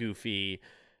 goofy,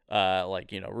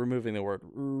 removing the word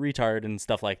retard and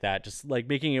stuff like that. Just,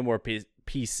 making it more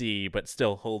PC, but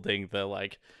still holding the,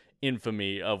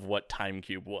 infamy of what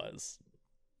TimeCube was.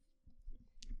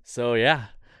 So, yeah,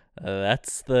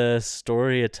 that's the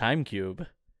story of TimeCube.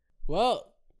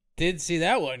 Well, didn't see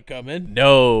that one coming.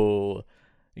 No,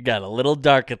 it got a little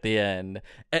dark at the end.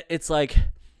 It's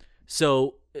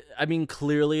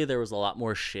clearly there was a lot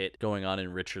more shit going on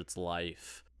in Richard's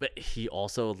life, but he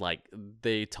also,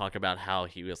 they talk about how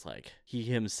he was, he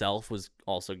himself was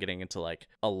also getting into,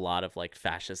 a lot of,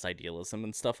 fascist idealism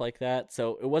and stuff like that,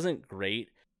 so it wasn't great.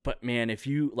 But, man, if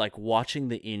you, watching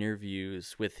the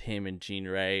interviews with him and Gene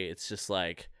Ray, it's just,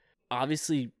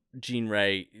 obviously Gene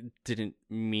Ray didn't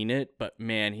mean it, but,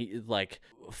 man, he,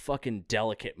 fucking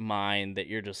delicate mind that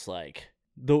you're just,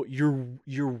 though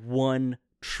you're one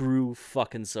true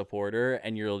fucking supporter,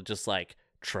 and you're just,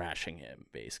 trashing him,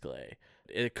 basically.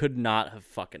 It could not have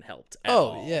fucking helped at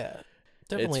all. Oh, yeah.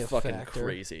 Definitely it's a fucking factor.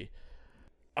 Crazy.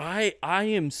 I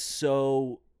am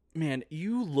so... Man,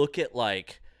 you look at,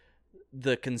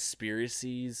 the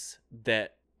conspiracies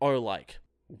that are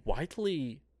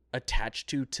widely attached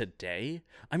to today.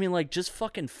 I mean, just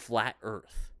fucking flat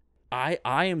earth. I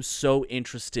am so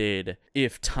interested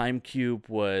if TimeCube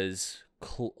was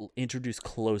introduced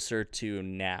closer to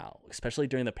now, especially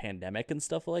during the pandemic and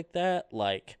stuff like that.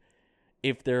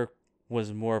 If there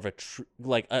was more of a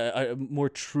a more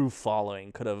true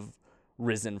following could have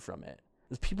risen from it.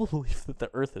 Because people believe that the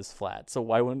earth is flat, so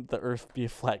why wouldn't the earth be a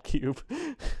flat cube?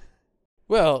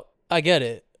 Well, I get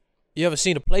it. You ever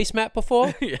seen a placemat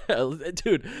before? Yeah,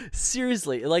 dude,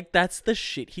 seriously, that's the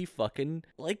shit he fucking,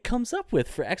 comes up with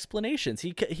for explanations.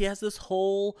 He has this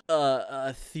whole,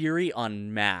 theory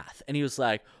on math, and he was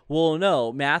like, well,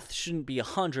 no, math shouldn't be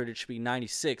 100, it should be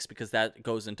 96, because that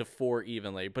goes into 4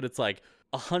 evenly, but it's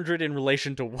 100 in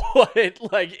relation to what?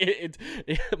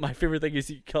 My favorite thing is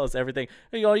he calls everything,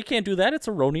 you can't do that, it's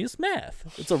erroneous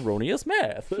math. It's erroneous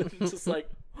math. It's just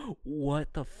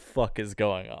what the fuck is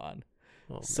going on?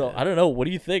 Oh, so, man. I don't know. What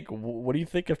do you think? What do you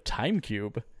think of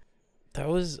TimeCube? That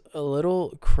was a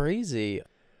little crazy.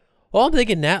 Well, I'm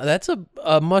thinking now, that's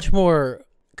a much more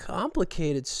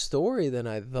complicated story than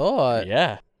I thought.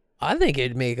 Yeah. I think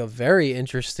it'd make a very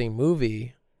interesting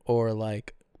movie or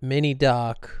mini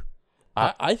doc.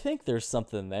 I think there's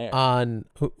something there. On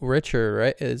Richard,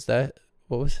 right? Is that,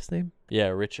 what was his name? Yeah,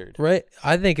 Richard. Right?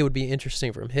 I think it would be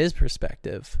interesting from his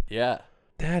perspective. Yeah.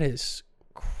 That is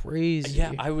crazy.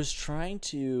 Yeah, I was trying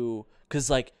to,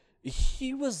 because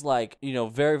he was like, you know,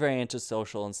 very, very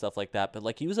antisocial and stuff like that, but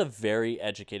like he was a very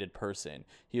educated person.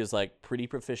 He was like pretty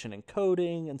proficient in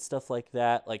coding and stuff like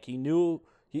that. Like he knew,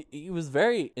 he was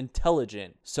very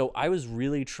intelligent. So I was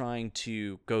really trying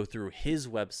to go through his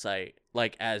website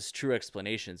like as true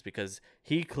explanations, because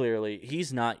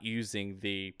he's not using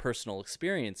the personal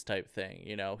experience type thing,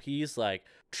 you know. He's like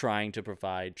trying to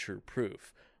provide true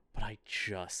proof, but I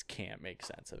just can't make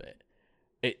sense of it.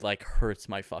 It like hurts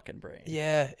my fucking brain.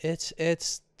 Yeah,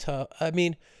 it's tough. I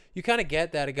mean, you kind of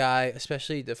get that a guy,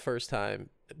 especially the first time,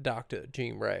 Dr.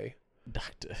 Jean Ray.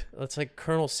 It's like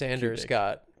Colonel Sanders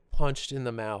got punched in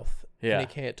the mouth and he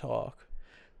can't talk.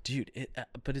 Dude,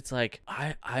 but it's like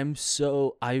I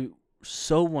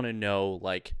so want to know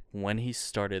like when he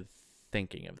started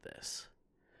thinking of this,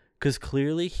 because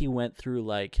clearly he went through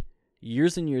like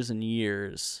years and years and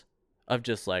years of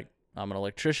just like, I'm an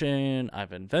electrician,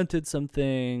 I've invented some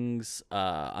things,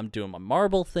 I'm doing my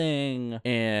marble thing,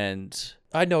 and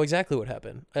I know exactly what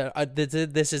happened.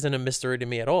 This isn't a mystery to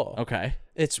me at all. Okay.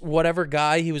 It's whatever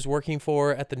guy he was working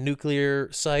for at the nuclear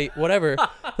site, whatever,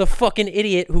 the fucking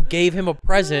idiot who gave him a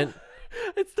present.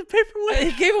 It's the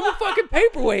paperweight. He gave him a fucking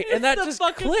paperweight, and that just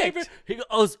clicked. He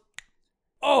goes,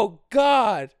 oh,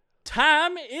 God.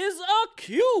 Time is a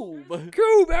cube.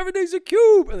 Cube, everything's a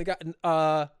cube. And the guy,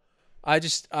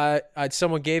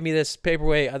 someone gave me this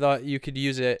paperweight. I thought you could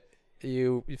use it.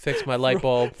 You fixed my light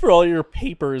bulb. For all your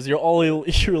papers, your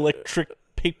electric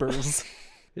papers.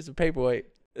 It's a paperweight.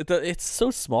 It's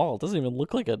so small. It doesn't even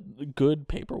look like a good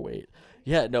paperweight.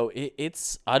 Yeah, no,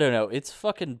 it's, I don't know. It's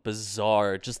fucking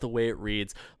bizarre, just the way it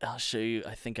reads. I'll show you.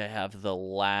 I think I have the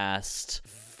last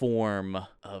form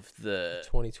of the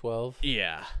 2012.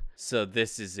 Yeah. So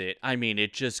this is it. I mean,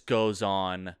 it just goes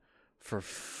on for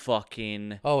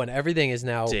fucking and everything is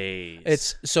now days.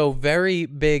 It's so very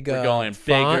big. We're going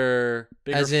font, bigger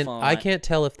as in font. I can't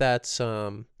tell if that's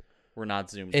we're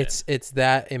not zoomed it's in. It's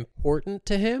that important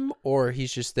to him, or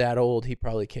he's just that old he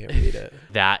probably can't read it.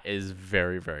 That is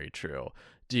very, very true.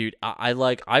 Dude,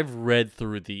 I've read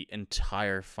through the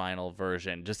entire final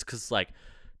version just because like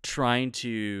trying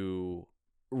to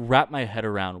wrap my head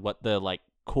around what the like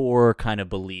core kind of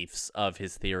beliefs of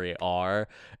his theory are,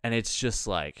 and it's just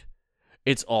like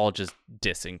it's all just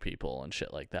dissing people and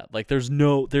shit like that. Like there's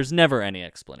never any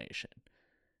explanation,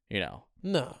 you know.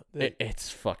 No, it's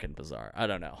fucking bizarre. I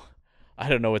don't know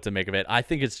what to make of it. I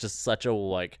think it's just such a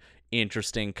like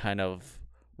interesting kind of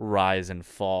rise and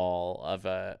fall of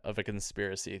a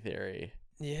conspiracy theory.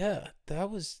 Yeah, that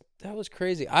was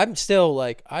crazy. I'm still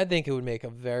like, I think it would make a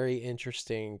very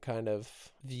interesting kind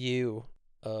of view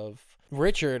of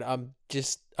Richard. I'm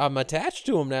attached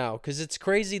to him now because it's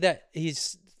crazy that he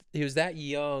was that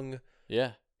young.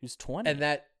 Yeah, he's 20, and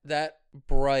that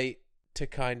bright to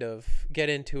kind of get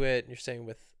into it. And you're saying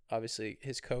with obviously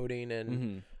his coding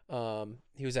and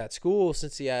he was at school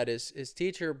since he had his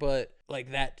teacher, but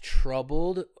like that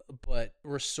troubled but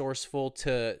resourceful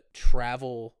to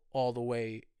travel all the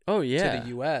way to the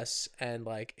US and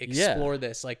like explore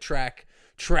this, like track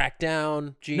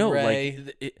down Jean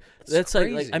Ray. Like that's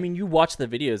like I mean, you watch the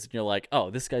videos and you're like, oh,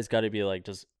 this guy's got to be like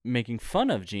just making fun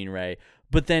of Jean Ray.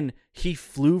 But then he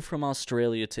flew from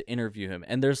Australia to interview him,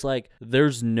 and it's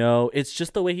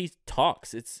just the way he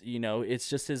talks. It's, you know, it's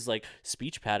just his like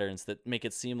speech patterns that make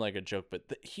it seem like a joke, but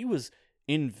he was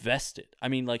invested. I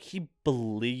mean, like he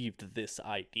believed this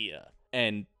idea,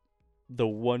 and the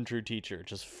one true teacher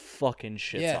just fucking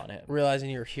shits on him.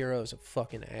 Realizing your hero's a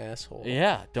fucking asshole.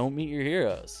 Yeah, don't meet your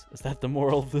heroes. Is that the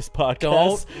moral of this podcast?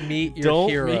 Don't meet your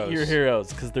heroes. Don't meet your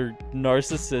heroes, because they're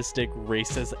narcissistic,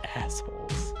 racist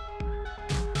assholes.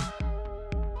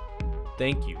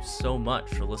 Thank you so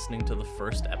much for listening to the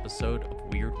first episode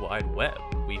of Weird Wide Web.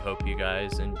 We hope you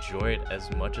guys enjoy it as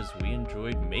much as we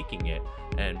enjoyed making it,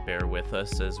 and bear with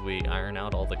us as we iron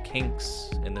out all the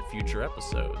kinks in the future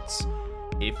episodes.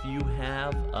 If you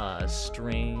have a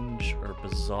strange or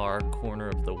bizarre corner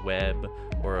of the web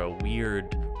or a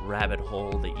weird rabbit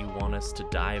hole that you want us to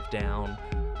dive down,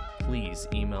 please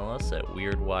email us at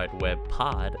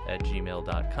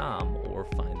weirdwidewebpod@gmail.com or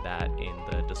find that in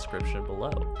the description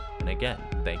below. And again,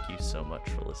 thank you so much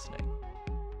for listening.